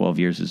in 12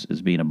 years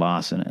as being a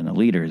boss and a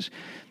leader is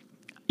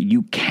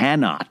you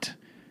cannot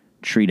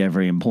treat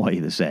every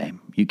employee the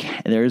same.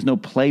 There is no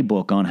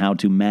playbook on how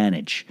to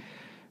manage.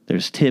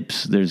 There's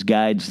tips, there's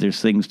guides,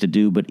 there's things to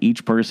do, but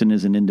each person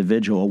is an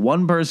individual.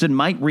 One person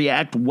might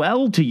react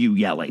well to you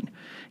yelling,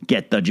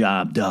 get the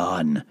job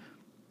done.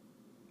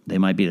 They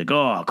might be like,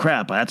 oh,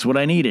 crap, that's what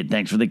I needed.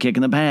 Thanks for the kick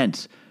in the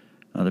pants.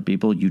 Other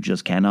people, you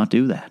just cannot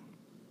do that.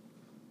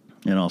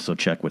 And also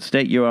check what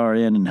state you are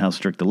in and how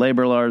strict the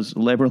labor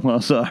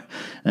laws are.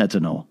 That's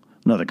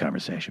another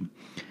conversation.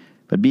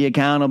 But be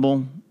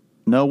accountable.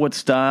 Know what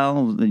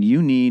style that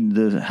you need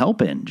the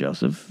help in,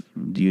 Joseph.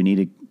 Do you need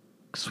a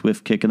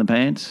swift kick in the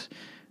pants?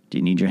 Do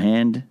you need your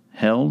hand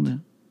held?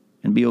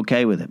 And be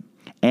okay with it.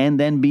 And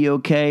then be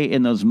okay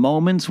in those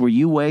moments where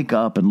you wake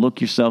up and look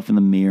yourself in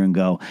the mirror and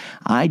go,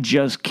 I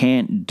just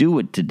can't do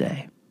it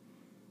today.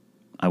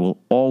 I will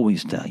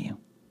always tell you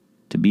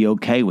to be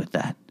okay with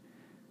that.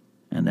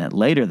 And that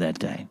later that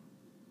day,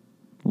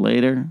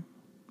 later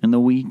in the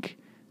week,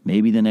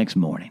 maybe the next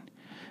morning,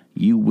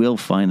 you will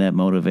find that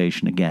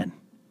motivation again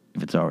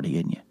if it's already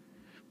in you.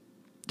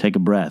 Take a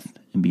breath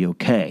and be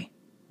okay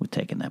with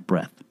taking that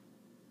breath.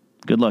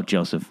 Good luck,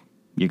 Joseph.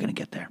 You're going to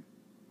get there.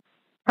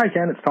 Hi,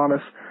 Ken. It's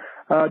Thomas.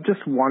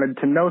 Just wanted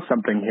to know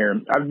something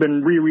here. I've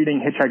been rereading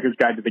Hitchhiker's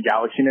Guide to the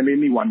Galaxy, and it made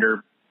me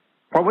wonder,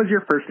 what was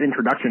your first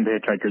introduction to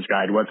Hitchhiker's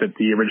Guide? Was it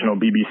the original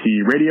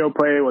BBC radio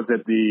play? Was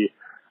it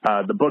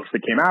the books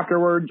that came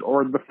afterwards,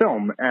 or the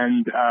film?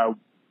 And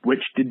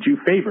which did you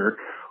favor?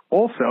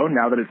 Also,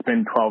 now that it's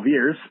been 12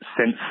 years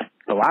since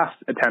the last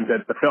attempt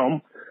at the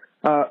film,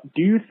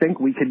 do you think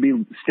we could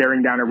be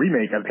staring down a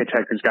remake of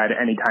Hitchhiker's Guide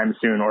anytime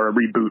soon, or a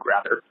reboot,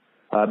 rather?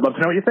 I'd love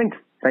to know what you think.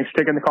 Thanks for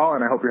taking the call,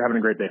 and I hope you're having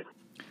a great day.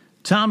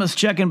 Thomas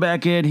checking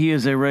back in. He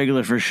is a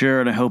regular for sure,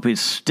 and I hope he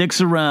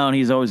sticks around.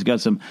 He's always got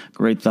some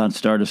great thought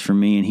starters for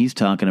me, and he's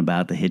talking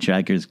about the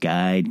Hitchhiker's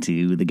Guide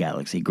to the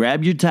Galaxy.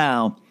 Grab your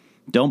towel.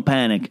 Don't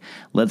panic.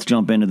 Let's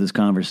jump into this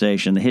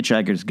conversation. The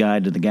Hitchhiker's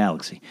Guide to the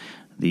Galaxy.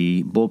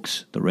 the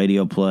books, the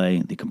radio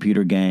play, the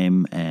computer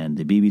game, and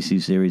the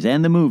BBC series,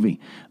 and the movie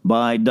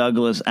by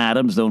Douglas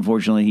Adams, though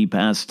unfortunately he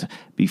passed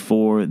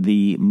before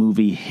the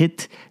movie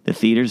hit the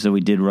theaters, so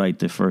we did write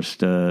the first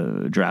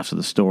drafts of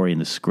the story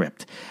and the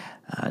script.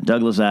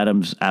 Douglas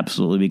Adams,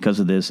 absolutely because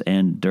of this,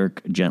 and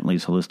Dirk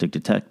Gently's Holistic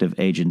Detective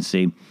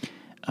Agency,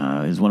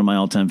 is one of my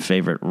all-time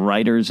favorite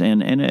writers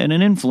and an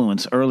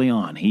influence early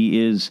on.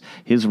 His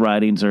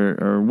writings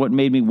are what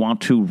made me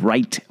want to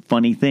write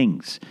funny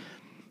things.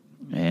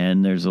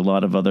 And there's a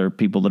lot of other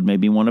people that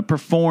made me want to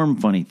perform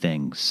funny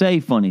things,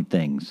 say funny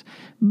things,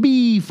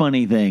 be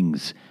funny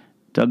things.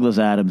 Douglas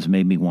Adams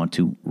made me want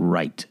to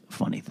write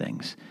funny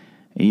things.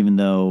 Even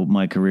though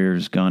my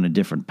career's gone a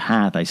different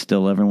path, I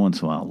still every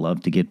once in a while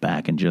love to get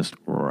back and just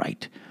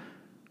write.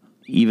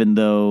 Even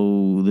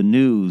though the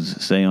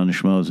news, say on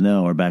Schmoes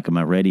Know or back in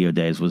my radio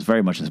days, was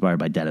very much inspired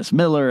by Dennis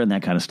Miller and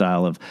that kind of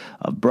style of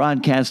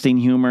broadcasting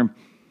humor,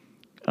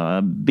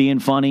 being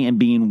funny and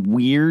being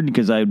weird,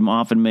 because I would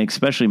often make,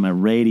 especially in my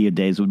radio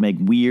days, would make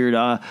weird,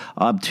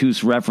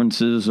 obtuse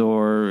references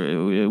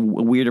or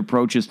weird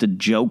approaches to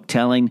joke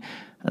telling.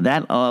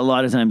 That a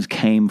lot of times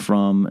came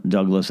from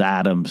Douglas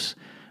Adams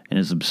and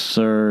his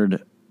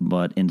absurd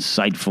but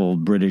insightful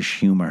British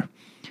humor.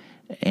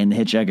 And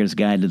Hitchhiker's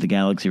Guide to the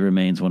Galaxy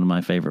remains one of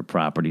my favorite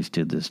properties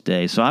to this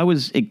day. So I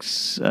was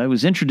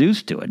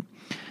introduced to it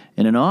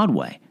in an odd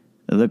way,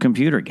 the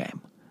computer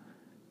game.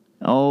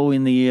 Oh,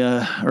 in the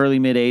early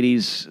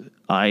mid-'80s,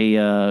 I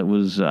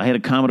had a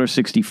Commodore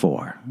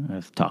 64.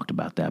 I've talked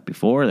about that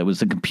before. That was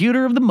the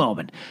computer of the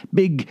moment.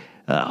 Big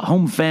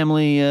home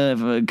family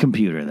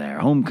computer there,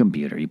 home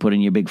computer. You put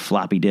in your big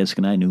floppy disk,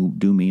 and I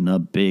do mean a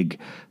big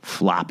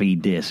floppy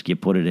disk. You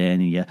put it in,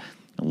 and you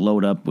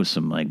load up with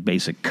some like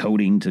basic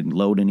coding to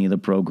load any of the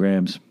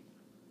programs.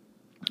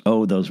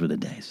 Oh, those were the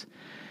days.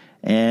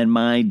 And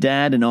my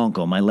dad and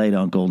uncle, my late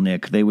uncle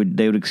Nick, they would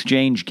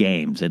exchange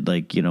games. At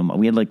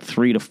we had like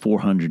 300 to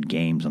 400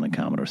 games on the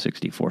Commodore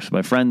 64. So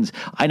my friends,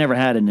 I never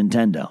had a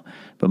Nintendo,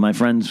 but my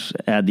friends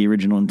had the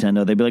original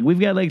Nintendo. They'd be like, "We've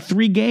got like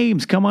 3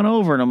 games. Come on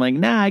over." And I'm like,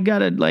 "Nah, I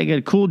got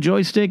a cool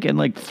joystick and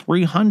like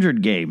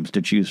 300 games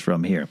to choose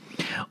from here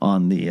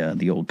on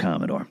the old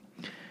Commodore."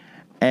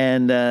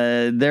 And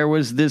there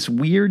was this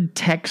weird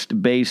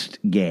text-based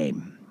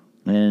game,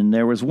 and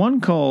there was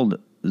one called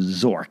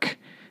Zork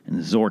and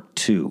Zork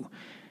 2.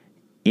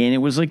 And it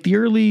was like the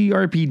early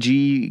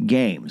RPG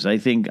games. I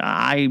think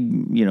I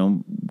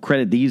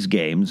credit these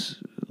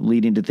games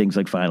leading to things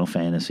like Final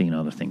Fantasy and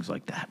other things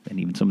like that, and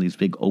even some of these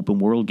big open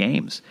world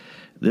games.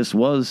 This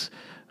was,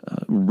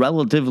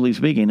 relatively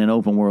speaking, an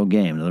open world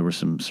game. There were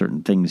some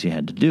certain things you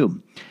had to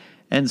do.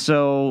 And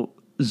so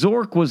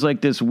Zork was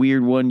like this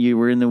weird one. You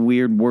were in the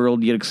weird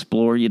world. You'd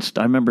explore.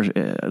 I remember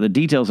the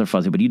details are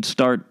fuzzy, but you'd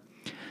start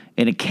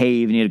in a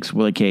cave and you'd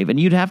explore the cave, and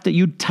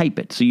you'd type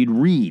it. So you'd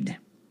read.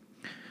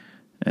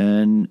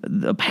 And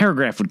a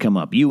paragraph would come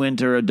up. You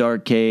enter a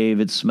dark cave.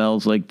 It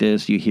smells like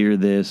this. You hear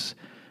this.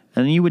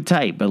 And you would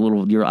type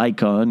your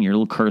icon, your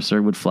little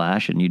cursor would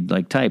flash, and you'd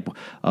like type,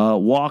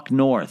 walk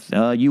north.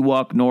 You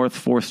walk north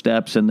 4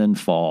 steps and then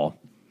fall.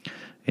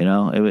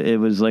 It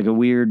was like a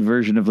weird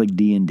version of like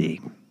D&D.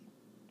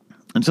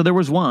 And so there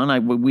was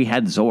one, we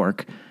had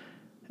Zork.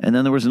 And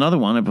then there was another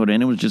one I put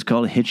in. It was just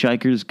called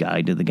Hitchhiker's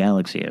Guide to the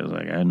Galaxy. I was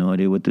like, I had no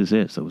idea what this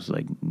is. I was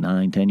like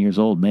 9, 10 years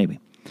old, maybe.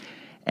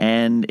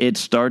 And it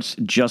starts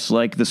just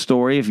like the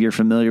story. If you're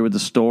familiar with the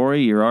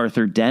story, you're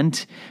Arthur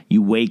Dent.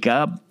 You wake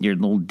up, you're a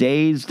little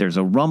dazed, there's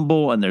a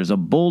rumble, and there's a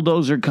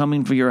bulldozer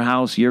coming for your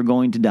house. You're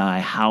going to die.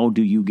 How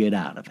do you get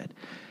out of it?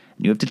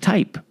 And you have to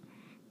type.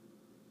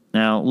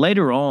 Now,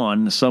 later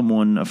on,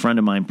 a friend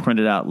of mine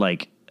printed out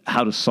like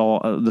how to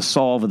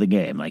solve of the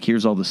game. Like,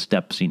 here's all the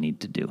steps you need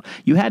to do.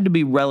 You had to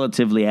be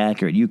relatively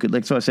accurate. You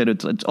could, so I said,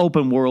 it's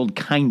open world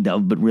kind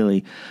of, but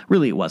really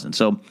it wasn't.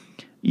 So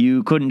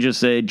you couldn't just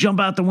say, jump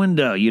out the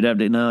window. You have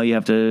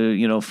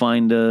to,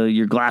 find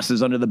your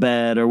glasses under the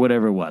bed or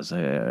whatever it was.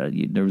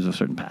 There was a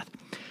certain path.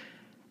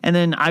 And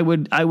then I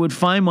would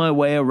find my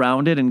way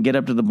around it and get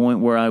up to the point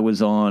where I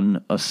was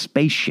on a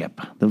spaceship.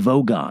 The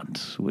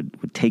Vogons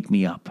would take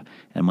me up.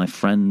 And my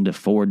friend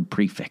Ford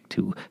Prefect,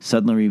 who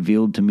suddenly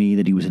revealed to me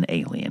that he was an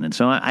alien. And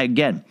so I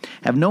again,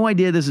 have no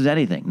idea this is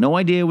anything. No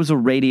idea it was a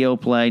radio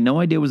play. No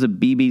idea it was a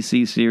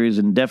BBC series.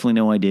 And definitely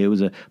no idea it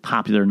was a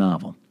popular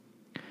novel.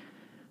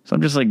 So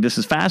I'm just like, this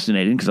is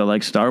fascinating because I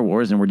like Star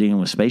Wars and we're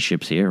dealing with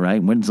spaceships here,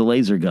 right? When's the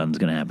laser guns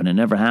going to happen? It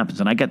never happens.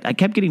 And I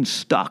kept getting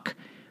stuck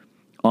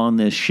on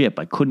this ship.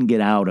 I couldn't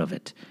get out of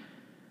it.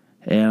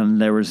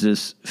 And there was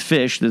this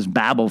fish, this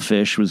Babel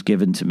fish was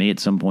given to me.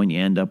 At some point you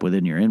end up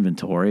within your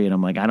inventory. And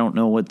I'm like, I don't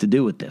know what to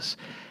do with this.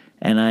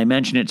 And I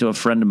mentioned it to a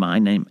friend of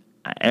mine named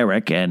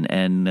Eric, and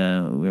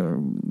we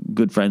were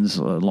good friends,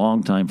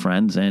 longtime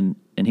friends. And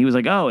he was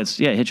like, oh,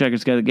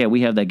 Hitchhiker's Guide. Yeah,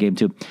 we have that game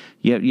too.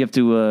 You have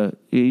to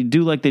you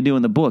do like they do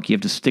in the book. You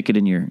have to stick it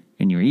in your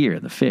ear,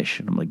 the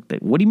fish. And I'm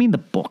like, what do you mean the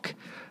book?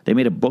 They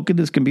made a book of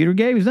this computer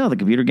game? No, the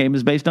computer game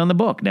is based on the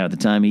book. Now, at the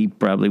time, he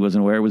probably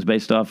wasn't aware it was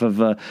based off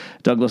of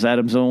Douglas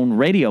Adams' own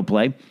radio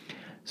play.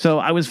 So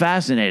I was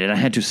fascinated. I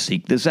had to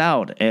seek this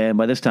out. And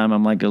by this time,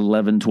 I'm like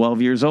 11,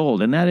 12 years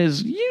old. And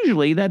that's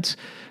usually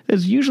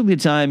the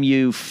time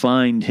you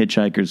find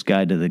Hitchhiker's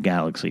Guide to the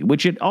Galaxy,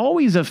 which it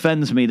always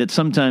offends me that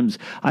sometimes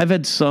I've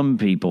had some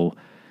people,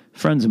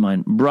 friends of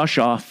mine, brush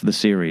off the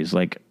series.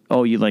 Like,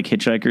 oh, you like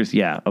Hitchhikers?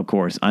 Yeah, of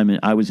course.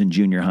 I was in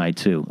junior high,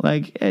 too.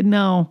 Like,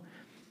 no,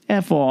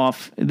 F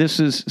off. This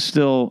is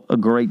still a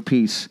great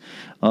piece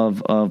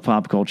of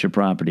pop culture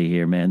property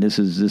here, man. It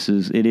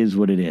is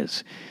what it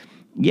is.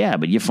 Yeah,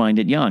 but you find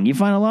it young. You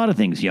find a lot of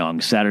things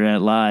young. Saturday Night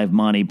Live,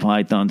 Monty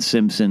Python,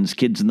 Simpsons,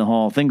 Kids in the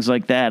Hall, things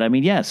like that. I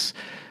mean, yes,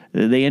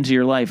 they enter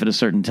your life at a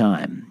certain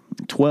time.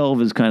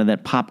 12 is kind of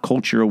that pop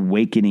culture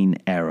awakening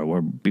era,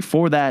 where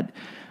before that,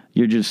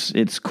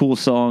 it's cool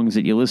songs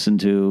that you listen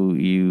to.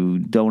 You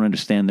don't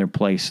understand their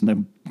place in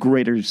the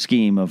greater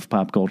scheme of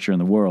pop culture in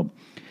the world.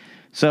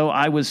 So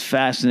I was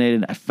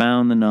fascinated. I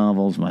found the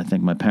novels. I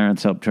think my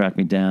parents helped track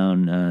me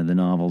down the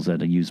novels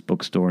at a used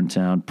bookstore in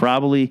town.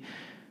 Probably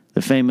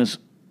the famous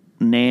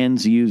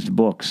Nan's Used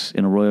Books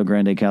in Arroyo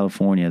Grande,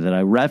 California, that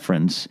I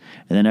reference,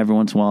 and then every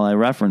once in a while I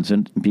reference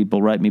it, and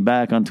people write me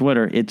back on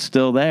Twitter, it's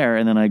still there,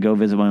 and then I go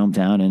visit my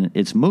hometown, and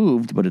it's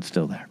moved, but it's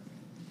still there.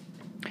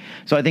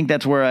 So I think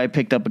that's where I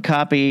picked up a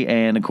copy,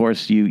 and of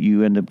course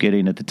you end up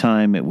getting, at the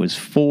time, it was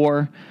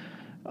four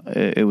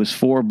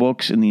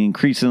books in the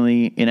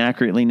increasingly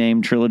inaccurately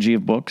named trilogy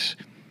of books.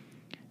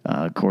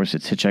 Of course,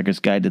 it's Hitchhiker's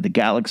Guide to the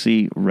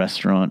Galaxy,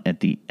 Restaurant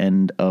at the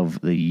End of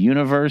the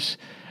Universe,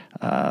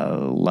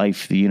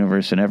 Life, the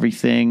Universe, and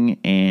Everything,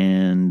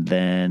 and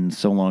then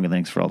So Long and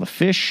Thanks for All the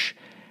Fish.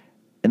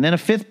 And then a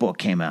fifth book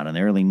came out in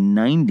the early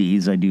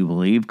 90s, I do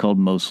believe, called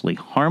Mostly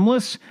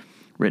Harmless,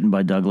 written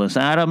by Douglas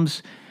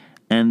Adams.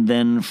 And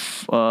then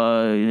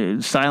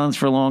silence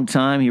for a long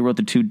time. He wrote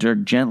the two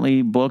Dirk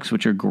Gently books,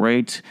 which are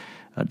great.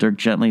 Dirk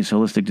Gently's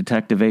Holistic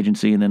Detective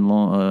Agency, and then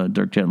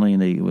Dirk Gently,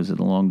 and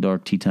The Long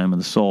Dark Tea Time of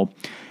the Soul.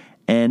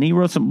 And he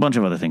wrote a bunch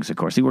of other things, of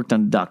course. He worked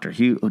on Doctor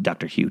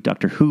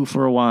Who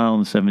for a while in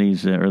the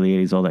 70s, early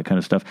 80s, all that kind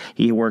of stuff.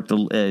 He worked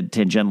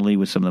tangentially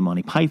with some of the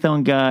Monty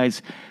Python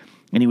guys.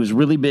 And he was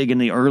really big in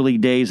the early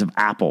days of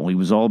Apple. He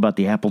was all about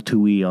the Apple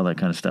IIe, all that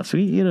kind of stuff. So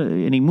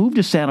he moved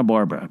to Santa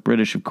Barbara,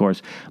 British, of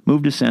course,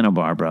 moved to Santa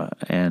Barbara,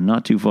 and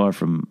not too far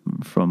from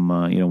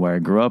where I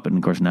grew up, and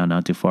of course now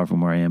not too far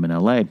from where I am in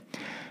L.A.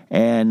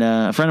 And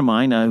a friend of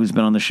mine who's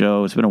been on the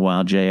show, it's been a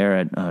while, Jay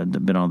Arrett,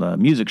 been on the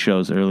music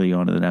shows early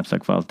on in the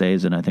Knapsack Files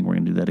days, and I think we're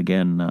going to do that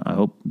again, I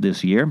hope,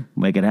 this year.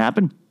 Make it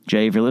happen.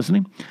 Jay, if you're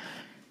listening.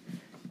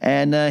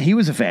 And he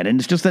was a fan, and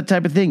it's just that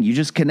type of thing. You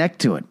just connect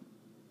to it.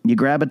 You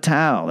grab a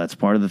towel. That's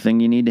part of the thing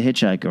you need to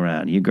hitchhike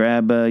around. You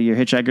grab your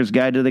Hitchhiker's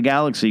Guide to the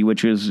Galaxy,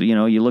 which is,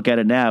 you look at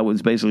it now, it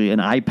was basically an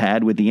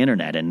iPad with the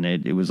internet, and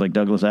it was like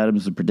Douglas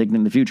Adams was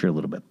predicting the future a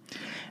little bit.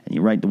 And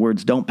you write the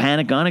words, don't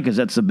panic on it, because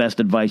that's the best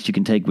advice you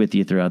can take with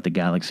you throughout the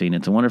galaxy. And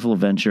it's a wonderful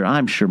adventure.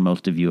 I'm sure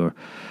most of you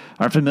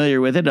are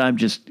familiar with it. I'm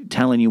just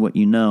telling you what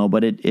you know.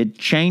 But it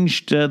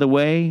changed the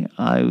way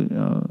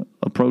I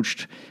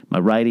approached my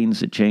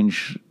writings. It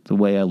changed the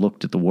way I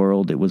looked at the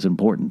world. It was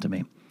important to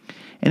me.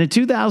 And in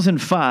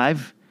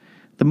 2005,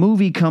 the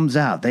movie comes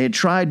out. They had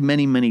tried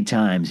many, many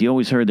times. You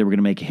always heard they were going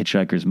to make a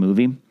Hitchhiker's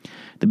movie.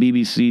 The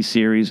BBC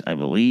series, I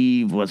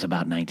believe, was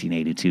about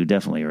 1982,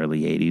 definitely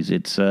early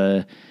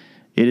 80s.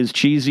 It is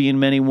cheesy in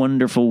many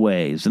wonderful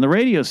ways. And the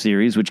radio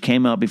series, which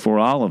came out before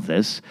all of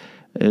this,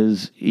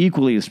 is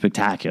equally as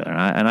spectacular.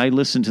 And I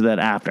listened to that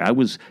after. I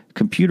was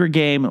computer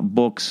game,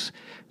 books,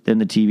 then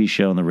the TV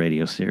show and the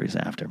radio series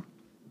after.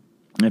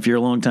 And if you're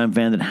a longtime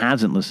fan that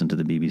hasn't listened to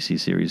the BBC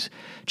series,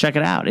 check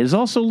it out. It is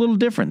also a little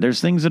different.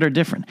 There's things that are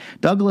different.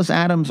 Douglas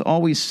Adams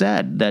always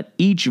said that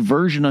each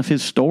version of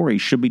his story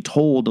should be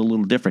told a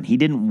little different. He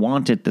didn't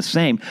want it the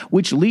same,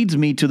 which leads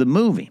me to the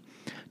movie.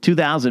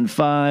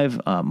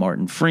 2005,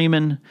 Martin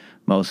Freeman,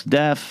 Mos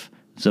Def,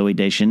 Zooey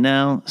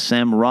Deschanel,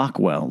 Sam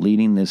Rockwell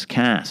leading this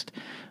cast.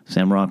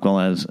 Sam Rockwell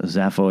as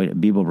Zaphoid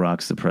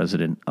Beeblebrox, the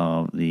president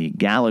of the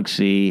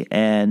galaxy.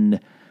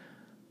 And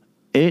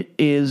it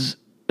is,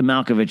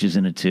 Malkovich is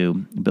in it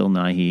too, Bill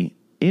Nighy.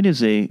 It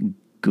is a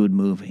good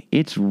movie.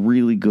 It's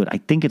really good. I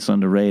think it's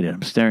underrated.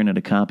 I'm staring at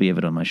a copy of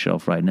it on my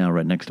shelf right now,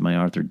 right next to my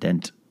Arthur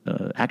Dent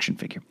action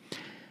figure.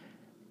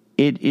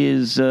 It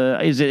is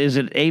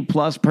it A+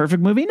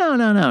 perfect movie?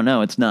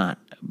 No, it's not.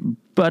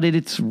 But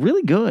it's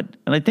really good,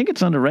 and I think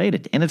it's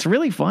underrated, and it's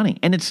really funny,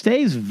 and it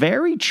stays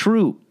very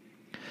true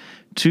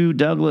to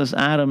Douglas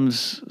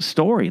Adams'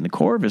 story and the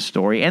core of his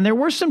story, and there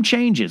were some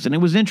changes, and it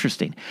was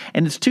interesting.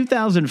 And it's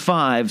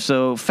 2005,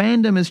 so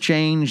fandom has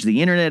changed,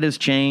 the internet has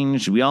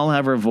changed, we all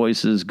have our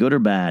voices, good or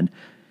bad,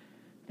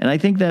 and I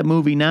think that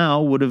movie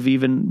now would have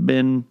even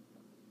been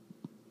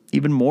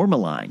even more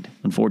maligned,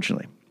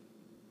 unfortunately.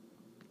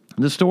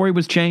 The story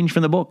was changed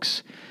from the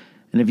books.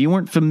 And if you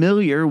weren't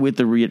familiar with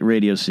the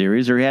radio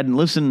series or you hadn't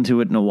listened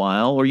to it in a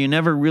while or you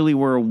never really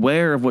were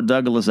aware of what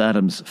Douglas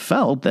Adams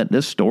felt, that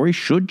this story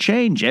should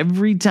change.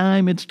 Every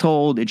time it's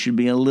told, it should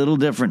be a little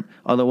different.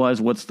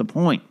 Otherwise, what's the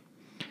point?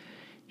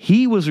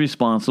 He was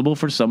responsible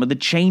for some of the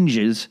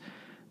changes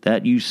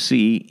that you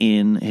see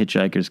in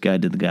Hitchhiker's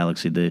Guide to the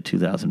Galaxy, the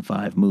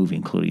 2005 movie,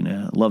 including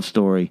a love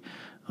story,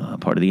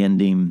 part of the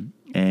ending,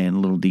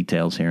 and little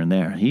details here and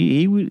there.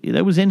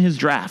 That was in his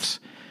drafts.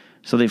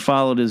 So they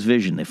followed his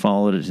vision. They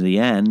followed it to the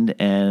end,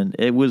 and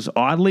it was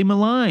oddly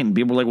maligned.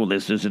 People were like, well,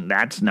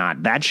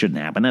 that shouldn't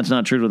happen. That's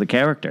not true to the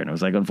character. And it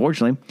was like,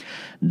 unfortunately,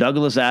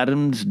 Douglas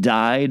Adams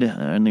died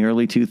in the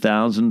early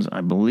 2000s, I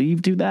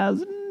believe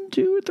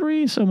 2002 or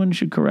 3. Someone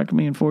should correct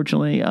me,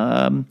 unfortunately.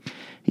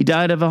 He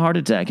died of a heart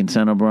attack in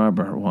Santa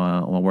Barbara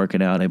while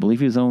working out. I believe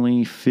he was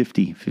only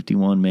 50,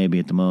 51 maybe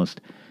at the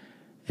most.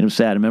 It was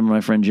sad. I remember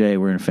my friend Jay, we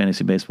were in a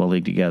fantasy baseball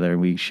league together,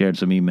 and we shared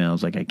some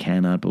emails like, I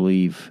cannot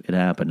believe it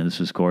happened. And this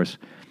was, of course,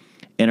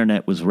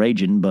 internet was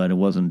raging, but it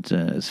wasn't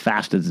as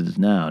fast as it is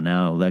now.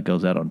 Now that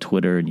goes out on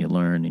Twitter, and you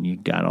learn, and you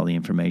got all the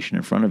information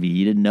in front of you.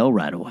 You didn't know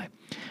right away.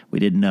 We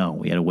didn't know.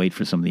 We had to wait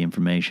for some of the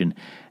information,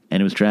 and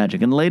it was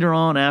tragic. And later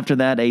on, after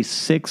that, a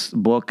 6th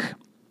book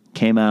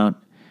came out.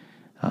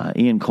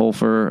 Ian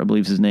Colfer, I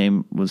believe his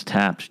name, was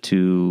tapped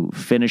to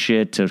finish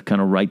it, to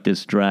kind of write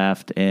this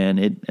draft, and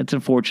it's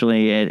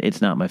unfortunately, it's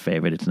not my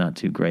favorite. It's not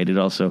too great. It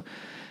also,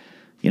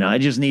 I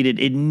just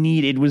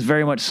it was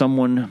very much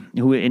someone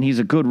who, and he's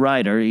a good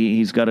writer.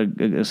 He's got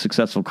a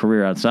successful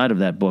career outside of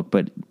that book,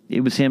 but it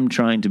was him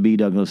trying to be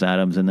Douglas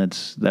Adams, and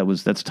that's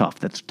tough.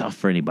 That's tough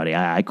for anybody.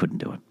 I couldn't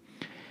do it.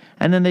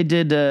 And then they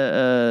did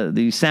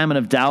the Salmon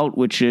of Doubt,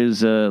 which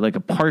is like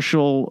a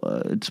partial.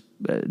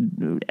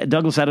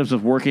 Douglas Adams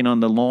was working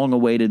on the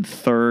long-awaited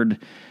 3rd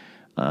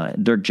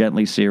Dirk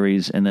Gently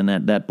series, and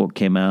then that book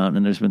came out,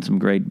 and there's been some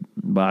great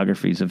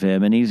biographies of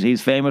him. And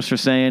he's famous for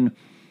saying,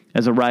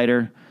 as a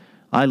writer,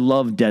 I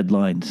love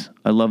deadlines.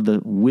 I love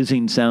the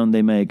whizzing sound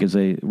they make as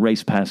they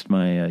race past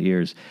my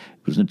ears.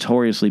 He was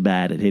notoriously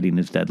bad at hitting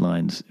his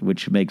deadlines,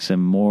 which makes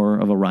him more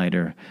of a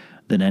writer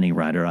than any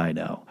writer I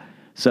know.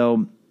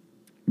 So,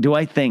 do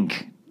I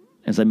think,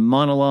 as I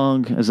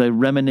monologue, as I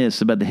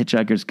reminisce about the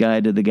Hitchhiker's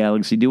Guide to the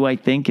Galaxy, do I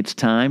think it's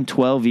time?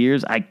 12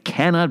 years? I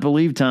cannot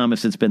believe,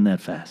 Thomas, it's been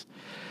that fast.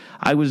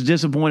 I was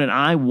disappointed.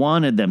 I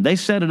wanted them. They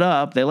set it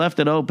up. They left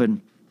it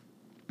open.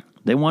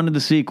 They wanted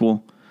the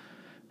sequel.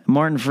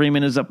 Martin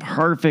Freeman is a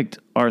perfect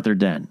Arthur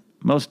Dent.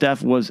 Mos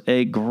Def was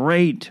a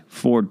great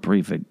Ford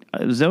Prefect.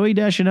 Zooey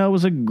Deschanel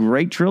was a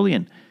great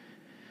Trillian.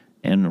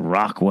 And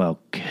Rockwell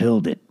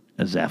killed it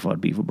as Zaphod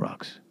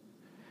Beeblebrox.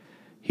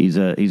 He's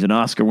an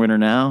Oscar winner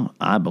now.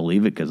 I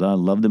believe it because I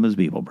loved him as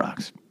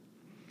Beeblebrox.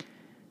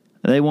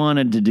 They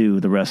wanted to do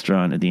the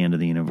restaurant at the end of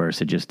the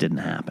universe. It just didn't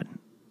happen.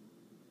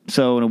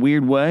 So in a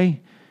weird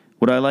way,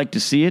 would I like to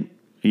see it?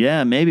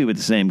 Yeah, maybe with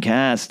the same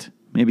cast.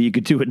 Maybe you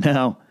could do it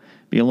now.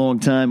 Be a long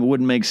time. It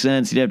wouldn't make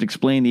sense. You'd have to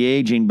explain the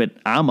aging, but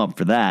I'm up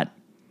for that.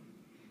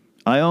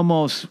 I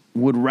almost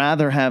would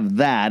rather have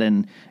that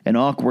and an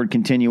awkward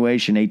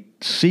continuation, a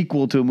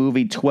sequel to a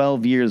movie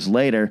 12 years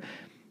later,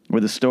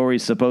 where the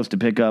story's supposed to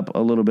pick up a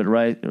little bit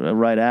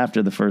right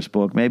after the first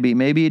book.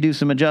 Maybe you do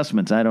some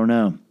adjustments. I don't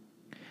know.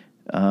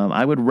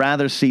 I would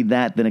rather see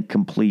that than a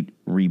complete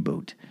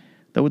reboot,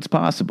 though it's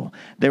possible.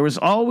 There was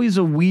always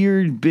a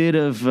weird bit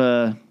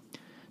of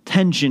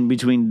tension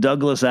between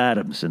Douglas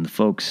Adams and the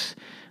folks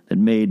that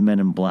made Men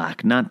in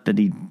Black. Not that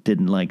he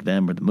didn't like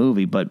them or the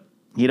movie, but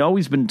he'd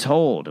always been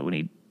told when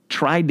he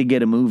tried to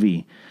get a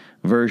movie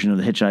version of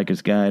The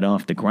Hitchhiker's Guide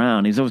off the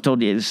ground, he's always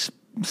told you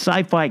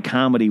sci-fi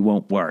comedy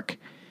won't work.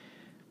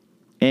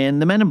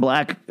 And the Men in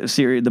Black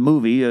series, the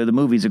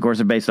movies, of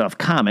course, are based off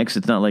comics.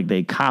 It's not like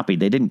they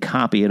didn't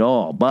copy at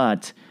all,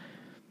 but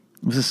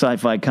it was a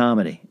sci-fi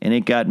comedy, and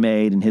it got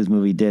made, and his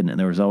movie didn't. And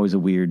there was always a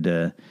weird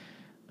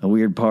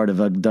part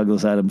of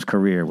Douglas Adams'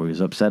 career where he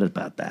was upset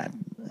about that.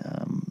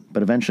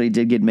 But eventually it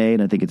did get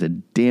made. I think it's a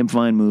damn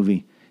fine movie.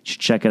 You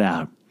should check it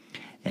out.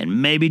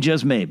 And maybe,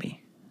 just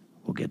maybe,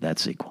 we'll get that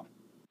sequel.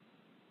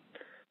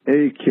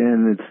 Hey,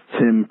 Ken, it's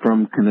Tim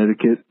from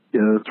Connecticut.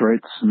 Yeah, that's right,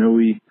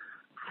 snowy,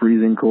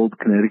 freezing cold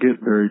Connecticut.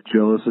 Very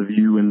jealous of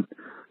you in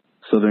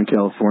Southern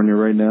California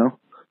right now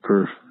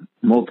for a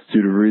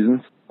multitude of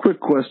reasons. Quick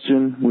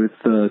question, with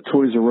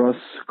Toys R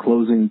Us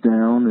closing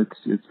down,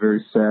 it's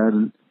very sad,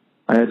 and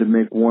I had to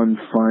make one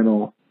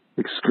final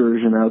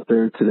excursion out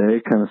there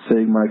today, kind of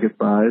saying my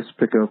goodbyes,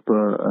 pick up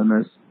a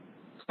nice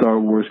Star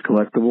Wars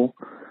collectible.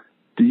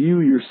 Do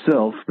you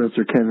yourself,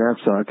 Mr. Ken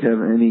Napzok,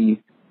 have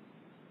any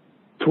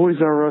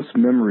Toys R Us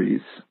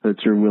memories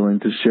that you're willing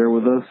to share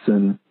with us,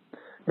 and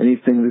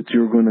anything that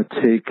you're going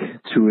to take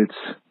to its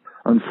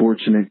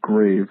unfortunate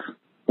grave?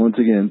 Once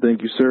again,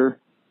 thank you, sir.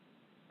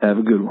 Have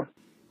a good one.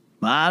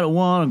 I don't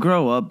want to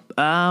grow up.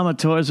 I'm a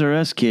Toys R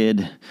Us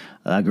kid.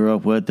 I grew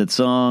up with that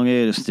song.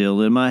 It is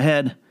still in my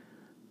head.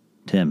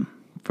 Tim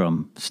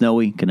from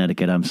snowy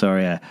Connecticut. I'm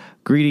sorry.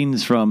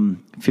 Greetings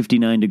from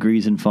 59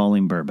 degrees and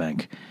falling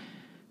Burbank.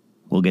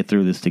 We'll get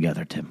through this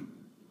together, Tim.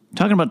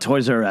 Talking about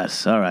Toys R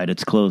Us. All right,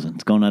 it's closing.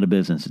 It's going out of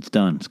business. It's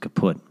done. It's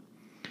kaput.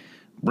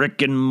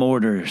 Brick and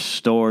mortar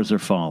stores are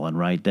falling,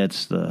 right?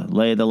 That's the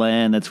lay of the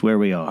land. That's where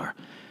we are.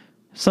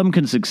 Some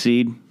can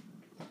succeed.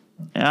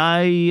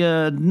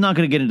 I'm not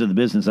going to get into the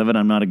business of it.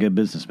 I'm not a good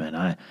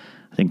businessman.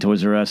 I think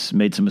Toys R Us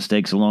made some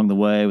mistakes along the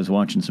way. I was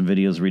watching some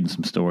videos, reading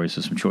some stories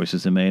of some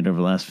choices they made over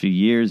the last few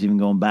years, even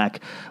going back,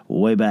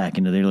 way back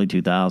into the early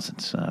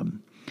 2000s,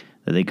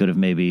 that they could have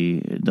maybe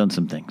done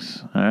some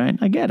things. All right,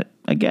 I get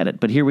it.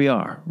 But here we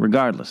are.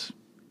 Regardless,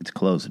 it's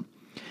closing.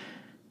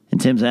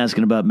 And Tim's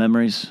asking about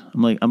memories.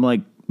 I'm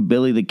like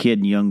Billy the Kid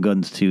in Young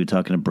Guns 2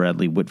 talking to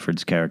Bradley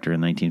Whitford's character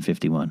in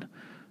 1951.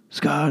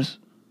 Scars?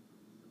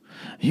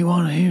 You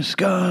want to hear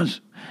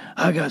scars?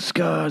 I got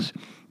scars.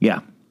 Yeah.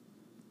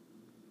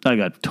 I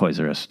got Toys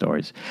R Us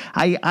stories.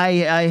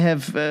 I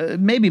have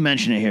maybe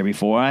mentioned it here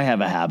before. I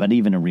have a habit,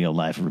 even in real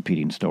life, of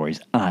repeating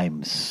stories.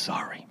 I'm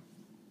sorry.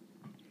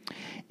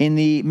 In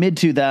the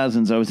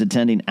mid-2000s, I was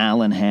attending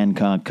Allen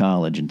Hancock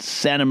College in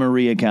Santa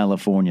Maria,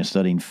 California,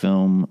 studying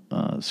film,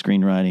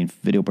 screenwriting,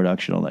 video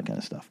production, all that kind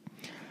of stuff.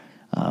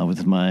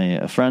 With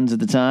my friends at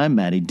the time,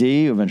 Matty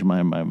D,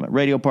 eventually my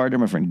radio partner,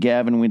 my friend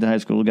Gavin, we went to high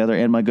school together,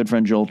 and my good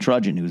friend Joel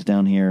Trudgeon, who's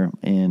down here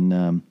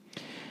in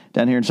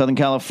Southern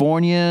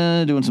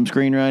California, doing some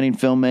screenwriting,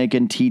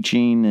 filmmaking,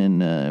 teaching,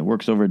 and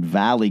works over at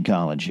Valley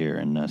College here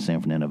in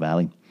San Fernando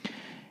Valley.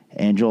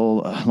 And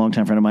Joel, a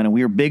longtime friend of mine, and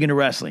we were big into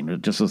wrestling,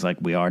 just as like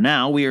we are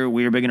now. We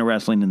were big into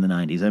wrestling in the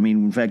 90s. I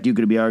mean, in fact, you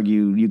could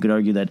argue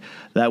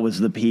that was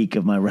the peak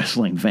of my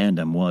wrestling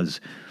fandom, was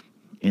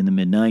in the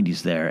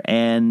mid-90s there.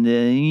 And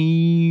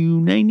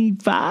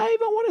 95,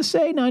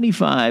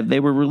 they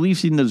were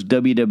releasing those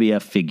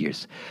WWF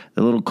figures,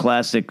 the little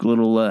classic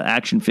little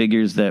action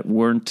figures that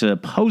weren't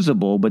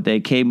posable, but they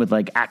came with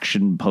like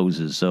action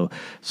poses. So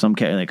some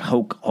kind like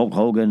Hulk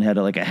Hogan had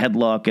like a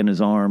headlock and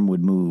his arm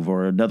would move,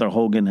 or another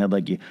Hogan had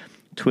like you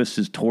twist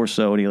his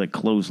torso and he like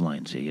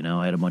clotheslines you.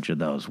 I had a bunch of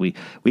those. We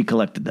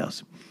collected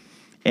those.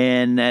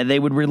 And they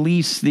would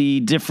release the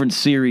different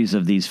series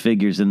of these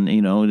figures, and,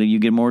 you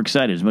get more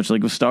excited. It's much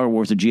like with Star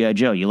Wars or G.I.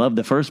 Joe. You love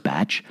the first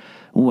batch.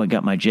 Oh, I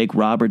got my Jake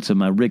Roberts and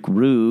my Rick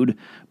Rude,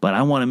 but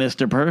I want a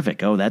Mr.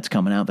 Perfect. Oh, that's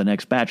coming out the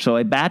next batch. So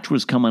a batch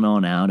was coming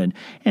on out, and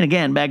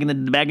again, back in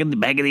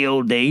the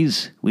old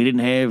days, we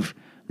didn't have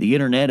the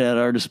internet at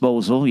our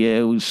disposal.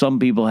 Yeah, some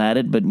people had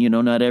it, but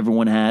not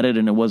everyone had it,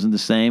 and it wasn't the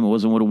same. It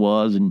wasn't what it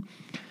was, and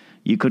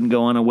you couldn't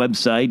go on a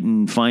website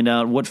and find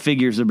out what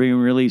figures are being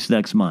released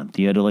next month.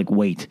 You had to,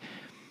 wait.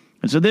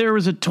 And so there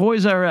was a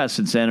Toys R Us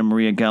in Santa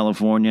Maria,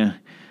 California.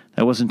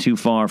 That wasn't too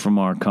far from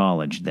our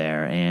college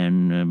there.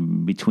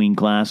 And between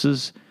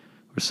classes,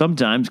 or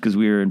sometimes, because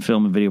we were in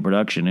film and video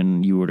production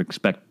and you would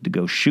expect to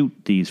go shoot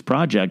these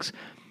projects,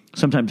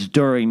 sometimes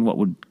during what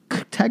would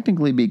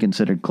technically be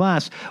considered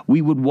class,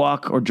 we would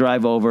walk or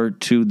drive over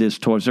to this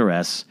Toys R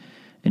Us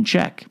and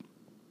check.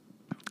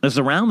 It's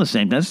around the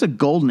same time. This is a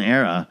golden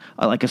era,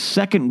 like a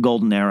second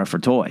golden era for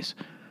toys.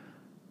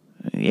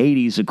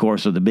 The 80s, of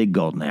course, are the big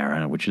golden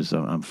era, which is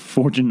I'm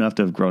fortunate enough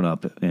to have grown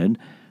up in.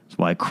 That's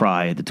why I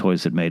cry at the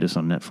toys that made us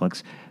on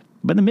Netflix.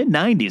 But in the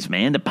mid-90s,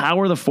 man, the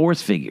Power of the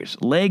Force figures.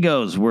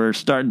 Legos were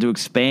starting to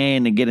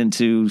expand and get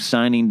into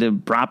signing to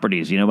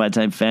properties. By the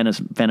time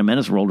Phantom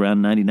Menace rolled around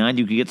in 99,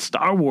 you could get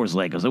Star Wars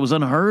Legos. It was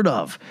unheard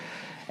of.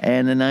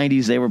 And in the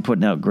 90s, they were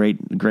putting out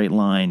great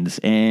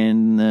lines.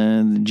 And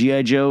the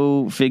G.I.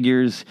 Joe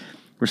figures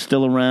were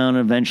still around.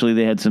 Eventually,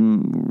 they had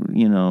some,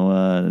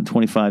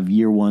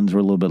 25-year ones were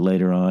a little bit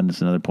later on.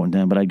 It's another point in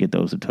time, but I get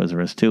those at Toys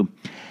R Us, too.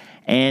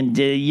 And,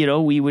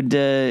 we would,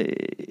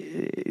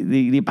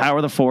 the Power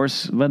of the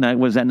Force,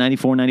 was that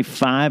 94,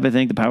 95, I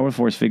think, the Power of the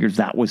Force figures,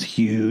 that was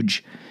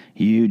huge.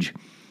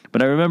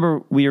 But I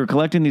remember we were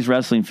collecting these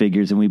wrestling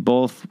figures, and we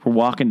both were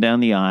walking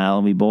down the aisle,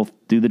 and we both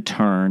do the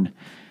turn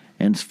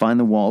and find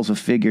the walls of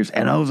figures.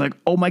 And I was like,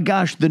 oh my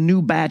gosh, the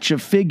new batch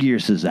of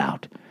figures is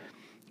out.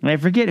 And I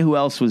forget who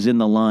else was in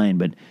the line,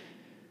 but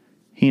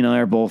he and I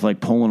are both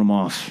pulling them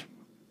off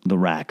the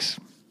racks.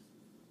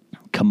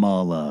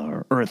 Kamala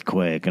or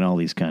Earthquake and all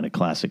these kind of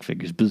classic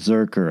figures.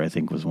 Berserker, I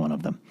think, was one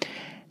of them.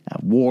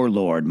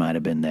 Warlord might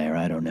have been there.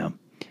 I don't know.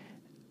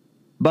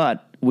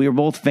 But we were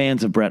both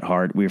fans of Bret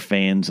Hart. We were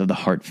fans of the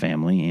Hart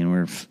family, and we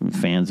were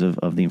fans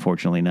of the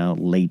unfortunately now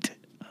late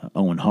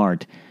Owen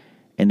Hart.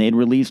 And they'd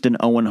released an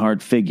Owen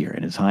Hart figure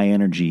in his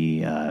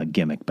high-energy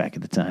gimmick back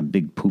at the time,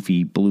 big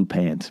poofy blue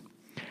pants.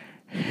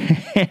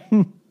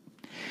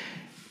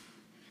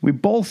 We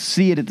both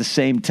see it at the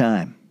same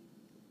time.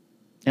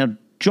 Now,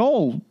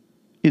 Joel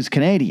is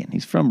Canadian.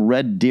 He's from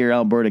Red Deer,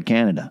 Alberta,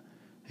 Canada.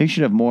 He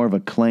should have more of a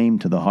claim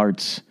to the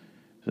Harts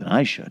than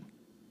I should.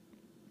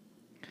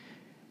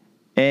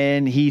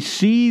 And he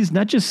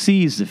not just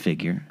sees the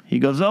figure, he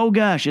goes, oh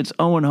gosh, it's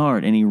Owen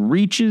Hart. And he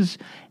reaches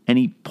and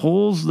he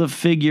pulls the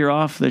figure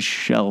off the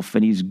shelf,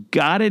 and he's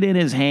got it in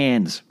his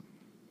hands.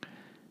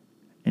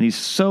 And he's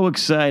so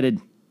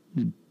excited,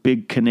 his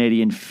big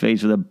Canadian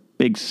face with a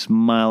big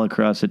smile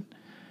across it.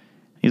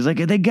 He's like,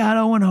 they got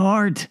Owen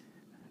Hart.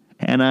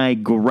 And I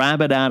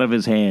grab it out of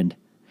his hand,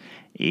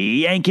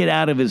 yank it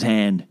out of his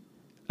hand,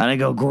 and I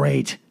go,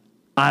 great,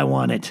 I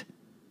want it.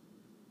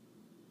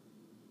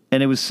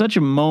 And it was such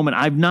a moment.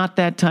 I'm not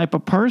that type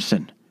of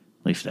person.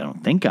 At least I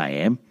don't think I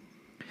am.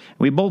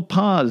 We both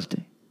paused.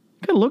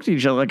 Kind of looked at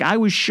each other like I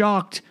was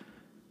shocked.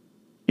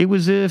 It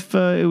was if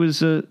it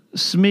was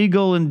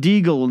Smeagol and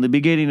Deagle in the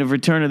beginning of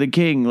Return of the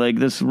King. Like,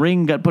 this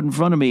ring got put in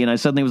front of me, and I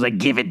suddenly was like,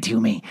 give it to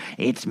me.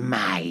 It's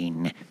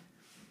mine.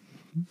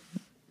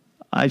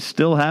 I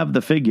still have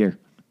the figure.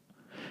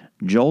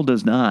 Joel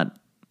does not.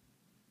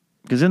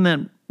 Because in that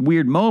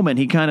weird moment,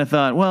 he kind of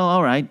thought, well,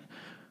 all right,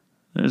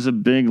 there's a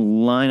big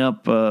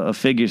lineup of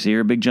figures here,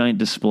 a big giant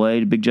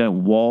display, a big giant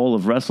wall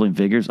of wrestling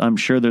figures. I'm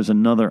sure there's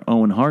another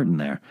Owen Hart in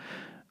there.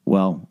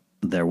 Well,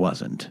 there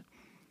wasn't.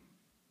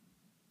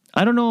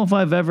 I don't know if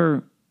I've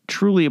ever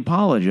truly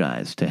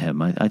apologized to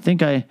him. I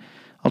think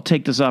I'll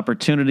take this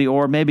opportunity,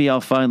 or maybe I'll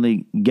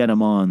finally get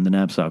him on the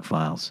Knapsack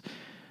Files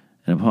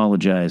and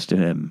apologize to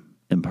him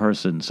in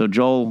person. So,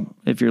 Joel,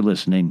 if you're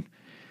listening,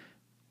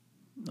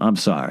 I'm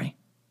sorry,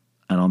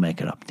 and I'll make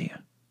it up to you.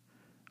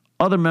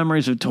 Other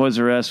memories of Toys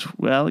R Us,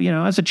 well, you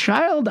know, as a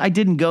child, I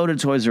didn't go to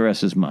Toys R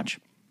Us as much.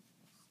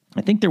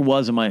 I think there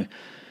was in my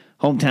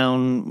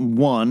hometown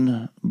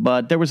one,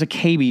 but there was a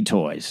KB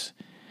Toys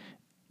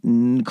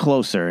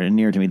closer and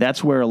near to me.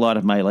 That's where a lot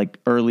of my like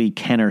early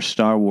Kenner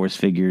Star Wars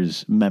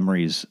figures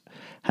memories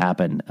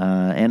happen.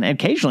 And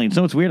occasionally,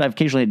 so it's weird, I've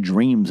occasionally had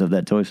dreams of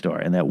that toy store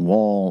and that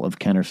wall of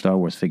Kenner Star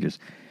Wars figures.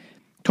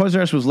 Toys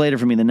R Us was later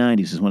for me in the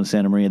 90s, is one in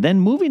Santa Maria.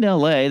 Then moving to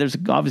L.A., there's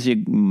obviously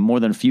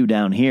more than a few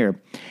down here.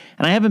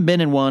 And I haven't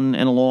been in one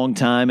in a long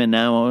time, and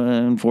now,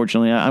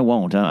 unfortunately, I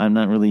won't. I'm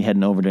not really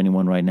heading over to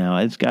anyone right now.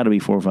 It's got to be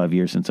 4 or 5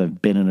 years since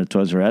I've been in a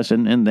Toys R Us,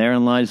 and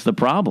therein lies the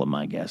problem,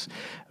 I guess.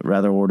 I'd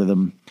rather order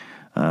them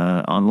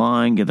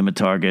online, get them at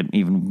Target.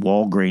 Even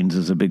Walgreens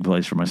is a big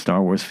place for my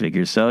Star Wars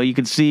figures. So you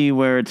can see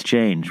where it's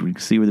changed. We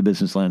can see where the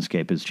business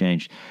landscape has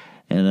changed.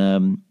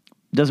 And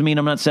doesn't mean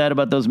I'm not sad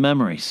about those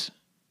memories.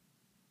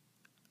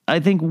 I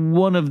think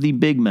one of the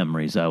big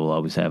memories I will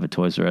always have at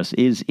Toys R Us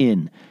is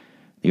in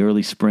the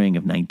early spring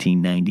of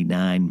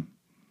 1999.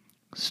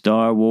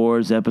 Star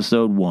Wars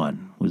Episode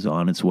 1 was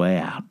on its way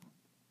out.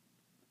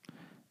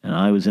 And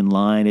I was in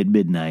line at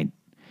midnight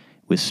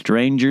with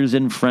strangers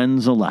and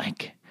friends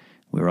alike.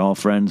 We were all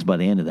friends by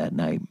the end of that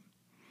night,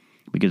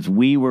 because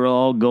we were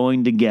all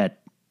going to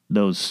get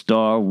those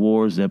Star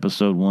Wars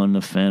Episode 1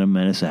 The Phantom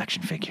Menace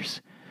action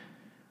figures.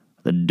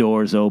 The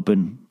doors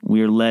open.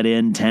 We were let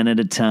in 10 at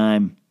a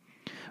time.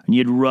 And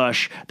you'd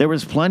rush. There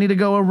was plenty to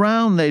go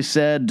around, they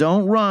said.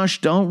 Don't rush,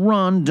 don't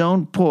run,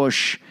 don't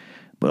push.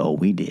 But oh,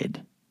 we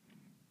did.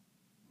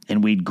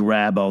 And we'd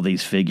grab all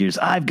these figures.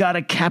 I've got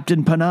a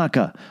Captain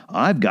Panaka.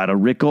 I've got a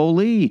Rick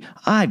O'Lee.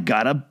 I've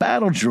got a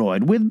battle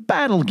droid with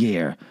battle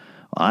gear.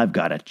 I've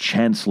got a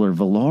Chancellor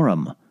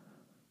Valorum.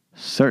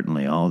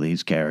 Certainly all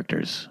these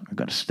characters are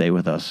going to stay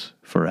with us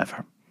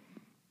forever.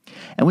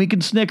 And we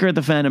can snicker at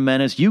the Phantom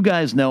Menace. You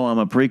guys know I'm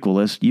a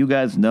prequelist. You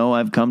guys know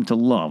I've come to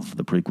love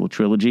the prequel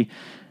trilogy.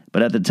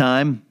 But at the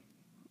time,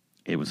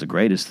 it was the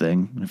greatest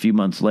thing. A few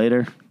months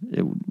later,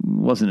 it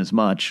wasn't as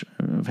much.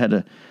 I've had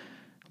to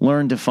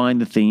learn to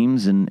find the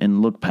themes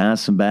and look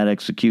past some bad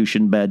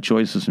execution, bad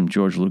choices from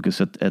George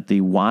Lucas at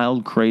the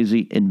wild,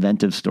 crazy,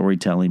 inventive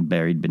storytelling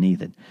buried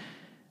beneath it.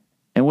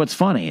 And what's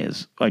funny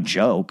is, I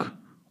joke,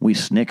 we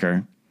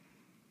snicker.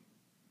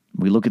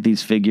 We look at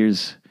these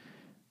figures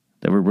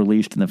that were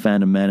released in the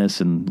Phantom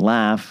Menace and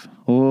laugh.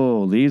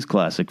 Oh, these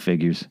classic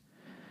figures.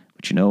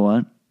 But you know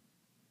what?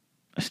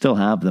 I still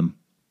have them.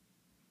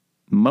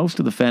 Most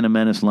of the Phantom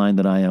Menace line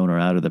that I own are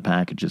out of the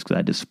packages because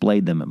I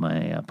displayed them at my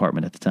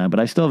apartment at the time. But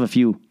I still have a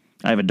few.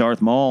 I have a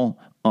Darth Maul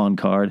on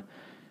card.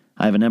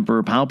 I have an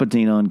Emperor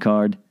Palpatine on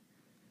card.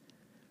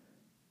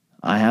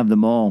 I have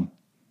them all.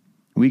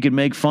 We could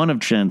make fun of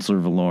Chancellor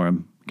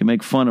Valorum. We can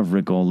make fun of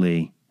Rick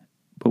O'Lee.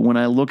 But when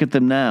I look at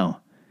them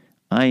now,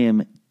 I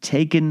am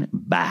taken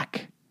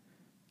back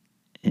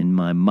in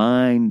my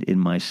mind, in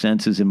my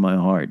senses, in my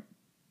heart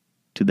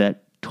to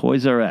that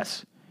Toys R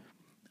Us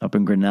up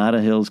in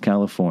Granada Hills,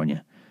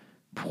 California,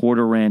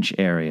 Porter Ranch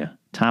area,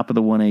 top of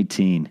the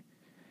 118,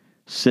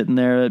 sitting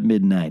there at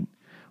midnight,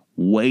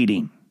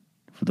 waiting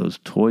for those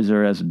Toys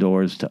R Us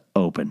doors to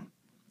open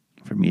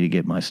for me to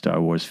get my Star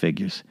Wars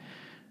figures.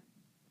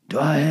 Do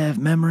I have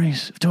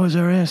memories of Toys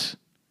R Us?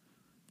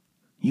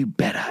 You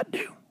bet I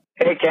do.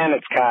 Hey, Ken,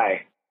 it's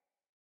Kai.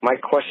 My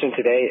question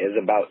today is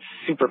about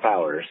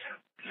superpowers.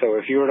 So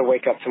if you were to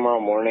wake up tomorrow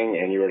morning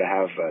and you were to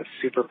have a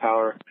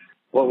superpower,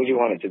 what would you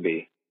want it to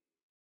be?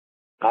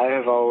 I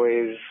have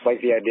always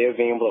liked the idea of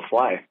being able to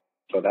fly,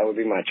 so that would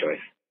be my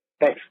choice.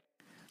 Thanks.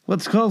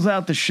 Let's close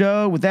out the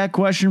show with that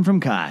question from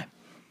Kai.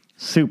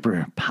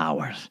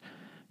 Superpowers.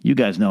 You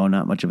guys know I'm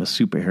not much of a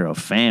superhero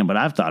fan, but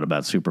I've thought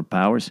about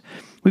superpowers.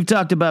 We've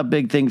talked about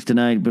big things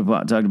tonight. We've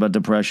talked about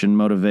depression,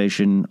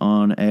 motivation,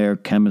 on-air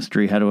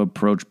chemistry, how to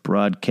approach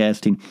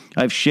broadcasting.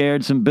 I've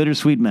shared some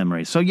bittersweet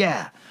memories. So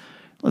yeah,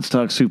 let's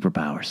talk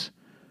superpowers.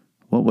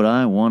 What would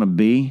I want to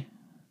be?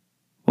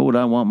 What would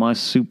I want my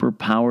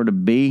superpower to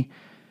be?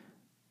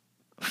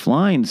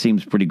 Flying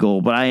seems pretty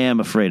cool, but I am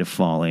afraid of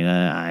falling.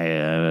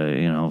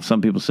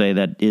 Some people say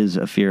that is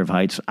a fear of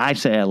heights. I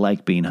say I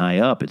like being high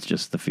up. It's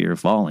just the fear of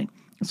falling.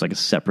 It's like a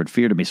separate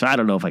fear to me. So I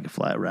don't know if I could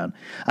fly around.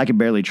 I can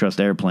barely trust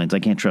airplanes. I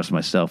can't trust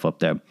myself up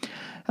there.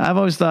 I've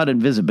always thought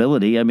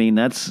invisibility. I mean,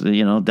 that's,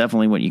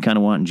 definitely what you kind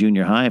of want in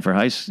junior high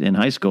in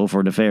high school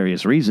for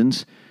nefarious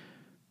reasons.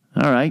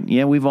 All right.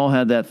 Yeah, we've all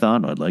had that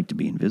thought. I'd like to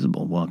be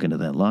invisible. Walk into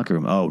that locker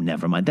room. Oh,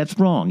 never mind. That's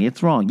wrong.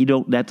 It's wrong.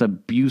 That's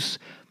abuse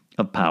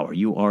of power.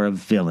 You are a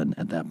villain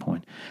at that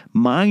point.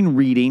 Mind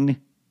reading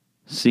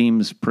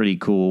seems pretty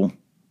cool.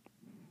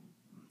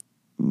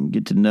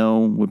 Get to know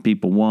what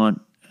people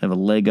want. Have a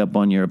leg up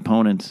on your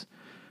opponents.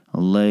 A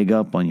leg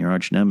up on your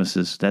arch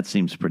nemesis. That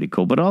seems pretty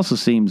cool. But it also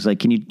seems like,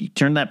 can you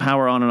turn that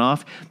power on and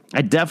off?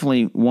 I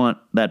definitely want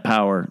that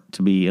power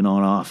to be an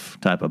on-off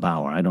type of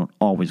power. I don't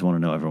always want to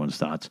know everyone's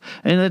thoughts.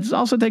 And it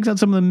also takes out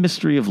some of the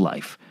mystery of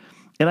life.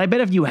 And I bet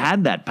if you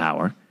had that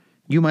power,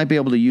 you might be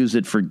able to use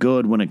it for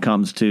good when it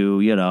comes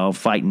to,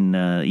 fighting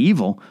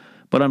evil.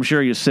 But I'm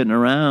sure you're sitting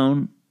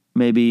around,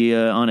 maybe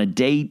on a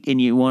date,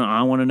 and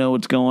I want to know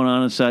what's going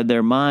on inside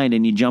their mind,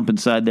 and you jump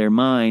inside their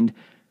mind.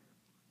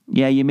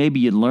 Yeah, maybe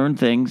you'd learn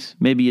things.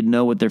 Maybe you'd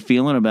know what they're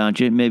feeling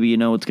about you. Maybe you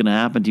know what's going to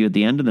happen to you at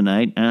the end of the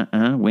night.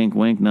 Wink,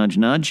 wink, nudge,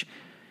 nudge.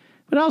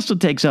 But it also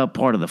takes out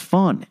part of the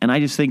fun. And I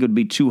just think it would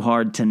be too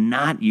hard to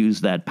not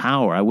use that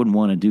power. I wouldn't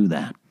want to do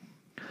that.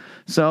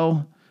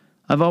 So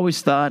I've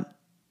always thought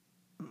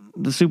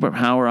the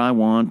superpower I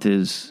want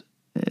is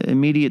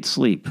immediate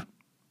sleep.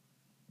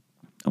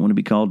 I want to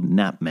be called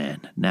Nap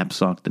Man,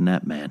 Knapsack the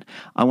Nap Man.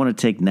 I want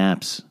to take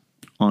naps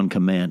on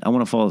command. I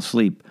want to fall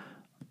asleep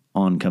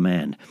on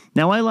command.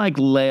 Now, I like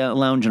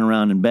lounging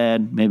around in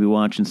bed, maybe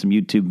watching some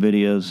YouTube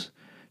videos,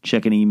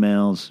 checking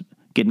emails,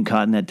 getting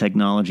caught in that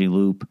technology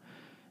loop,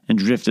 and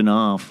drifting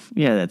off.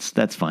 Yeah,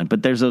 that's fine.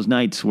 But there's those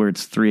nights where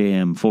it's 3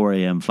 a.m., 4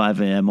 a.m.,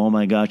 5 a.m. Oh,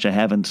 my gosh, I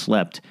haven't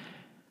slept.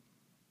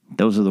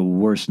 Those are the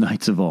worst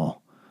nights of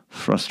all.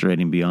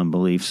 Frustrating beyond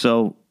belief.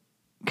 So,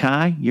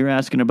 Kai, you're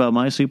asking about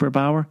my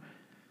superpower?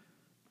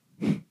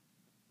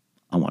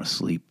 I want to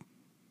sleep.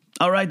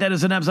 All right, that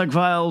is the Knapsack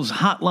Files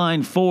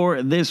hotline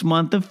for this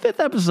month, the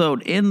 5th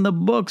episode in the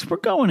books. We're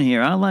going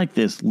here. I like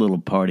this little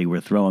party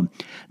we're throwing.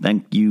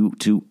 Thank you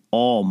to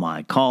all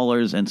my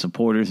callers and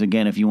supporters.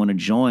 Again, if you want to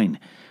join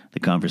the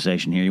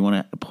conversation here, you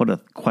want to put a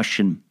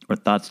question or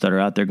thoughts that are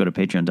out there, go to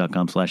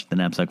patreon.com/the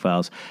Knapsack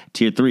Files.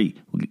 Tier 3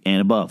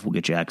 and above will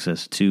get you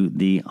access to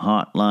the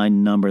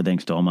hotline number.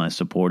 Thanks to all my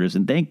supporters,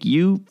 and thank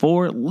you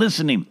for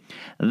listening.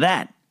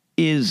 That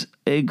is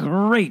a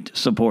great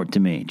support to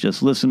me.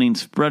 Just listening,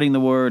 spreading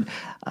the word,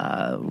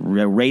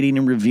 rating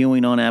and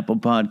reviewing on Apple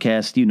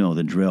Podcasts. You know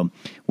the drill.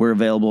 We're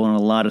available in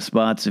a lot of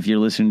spots. If you're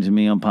listening to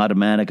me on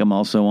Podomatic, I'm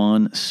also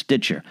on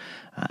Stitcher,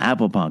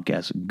 Apple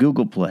Podcasts,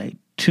 Google Play,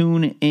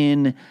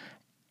 TuneIn,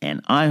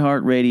 and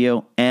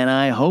iHeartRadio, and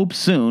I hope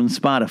soon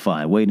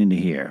Spotify. Waiting to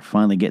hear.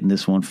 Finally getting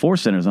this one. 4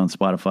 centers on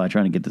Spotify,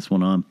 trying to get this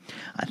one on.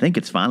 I think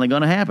it's finally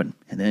going to happen.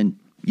 And then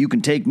you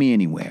can take me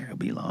anywhere. It'll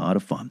be a lot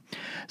of fun.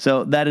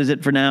 So that is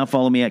it for now.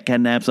 Follow me at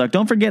Ken Knapsack.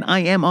 Don't forget, I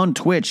am on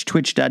Twitch,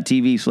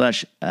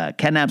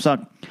 twitch.tv/Ken Knapsack.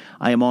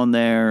 I am on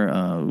there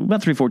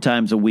about 3-4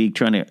 times a week,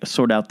 trying to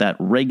sort out that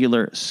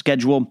regular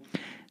schedule.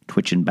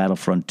 Twitch and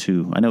Battlefront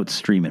 2. I know it's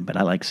streaming, but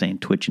I like saying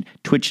Twitch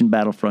and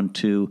Battlefront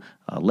 2.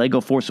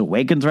 Lego Force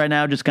Awakens right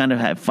now, just kind of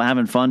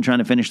having fun trying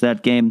to finish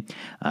that game.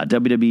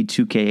 WWE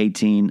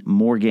 2K18,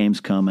 more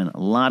games coming. A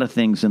lot of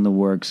things in the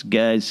works.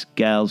 Guys,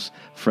 gals,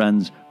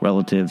 friends,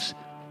 relatives,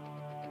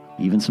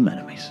 even some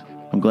enemies.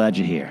 I'm glad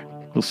you're here.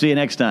 We'll see you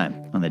next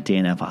time on the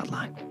TNF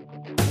Hotline.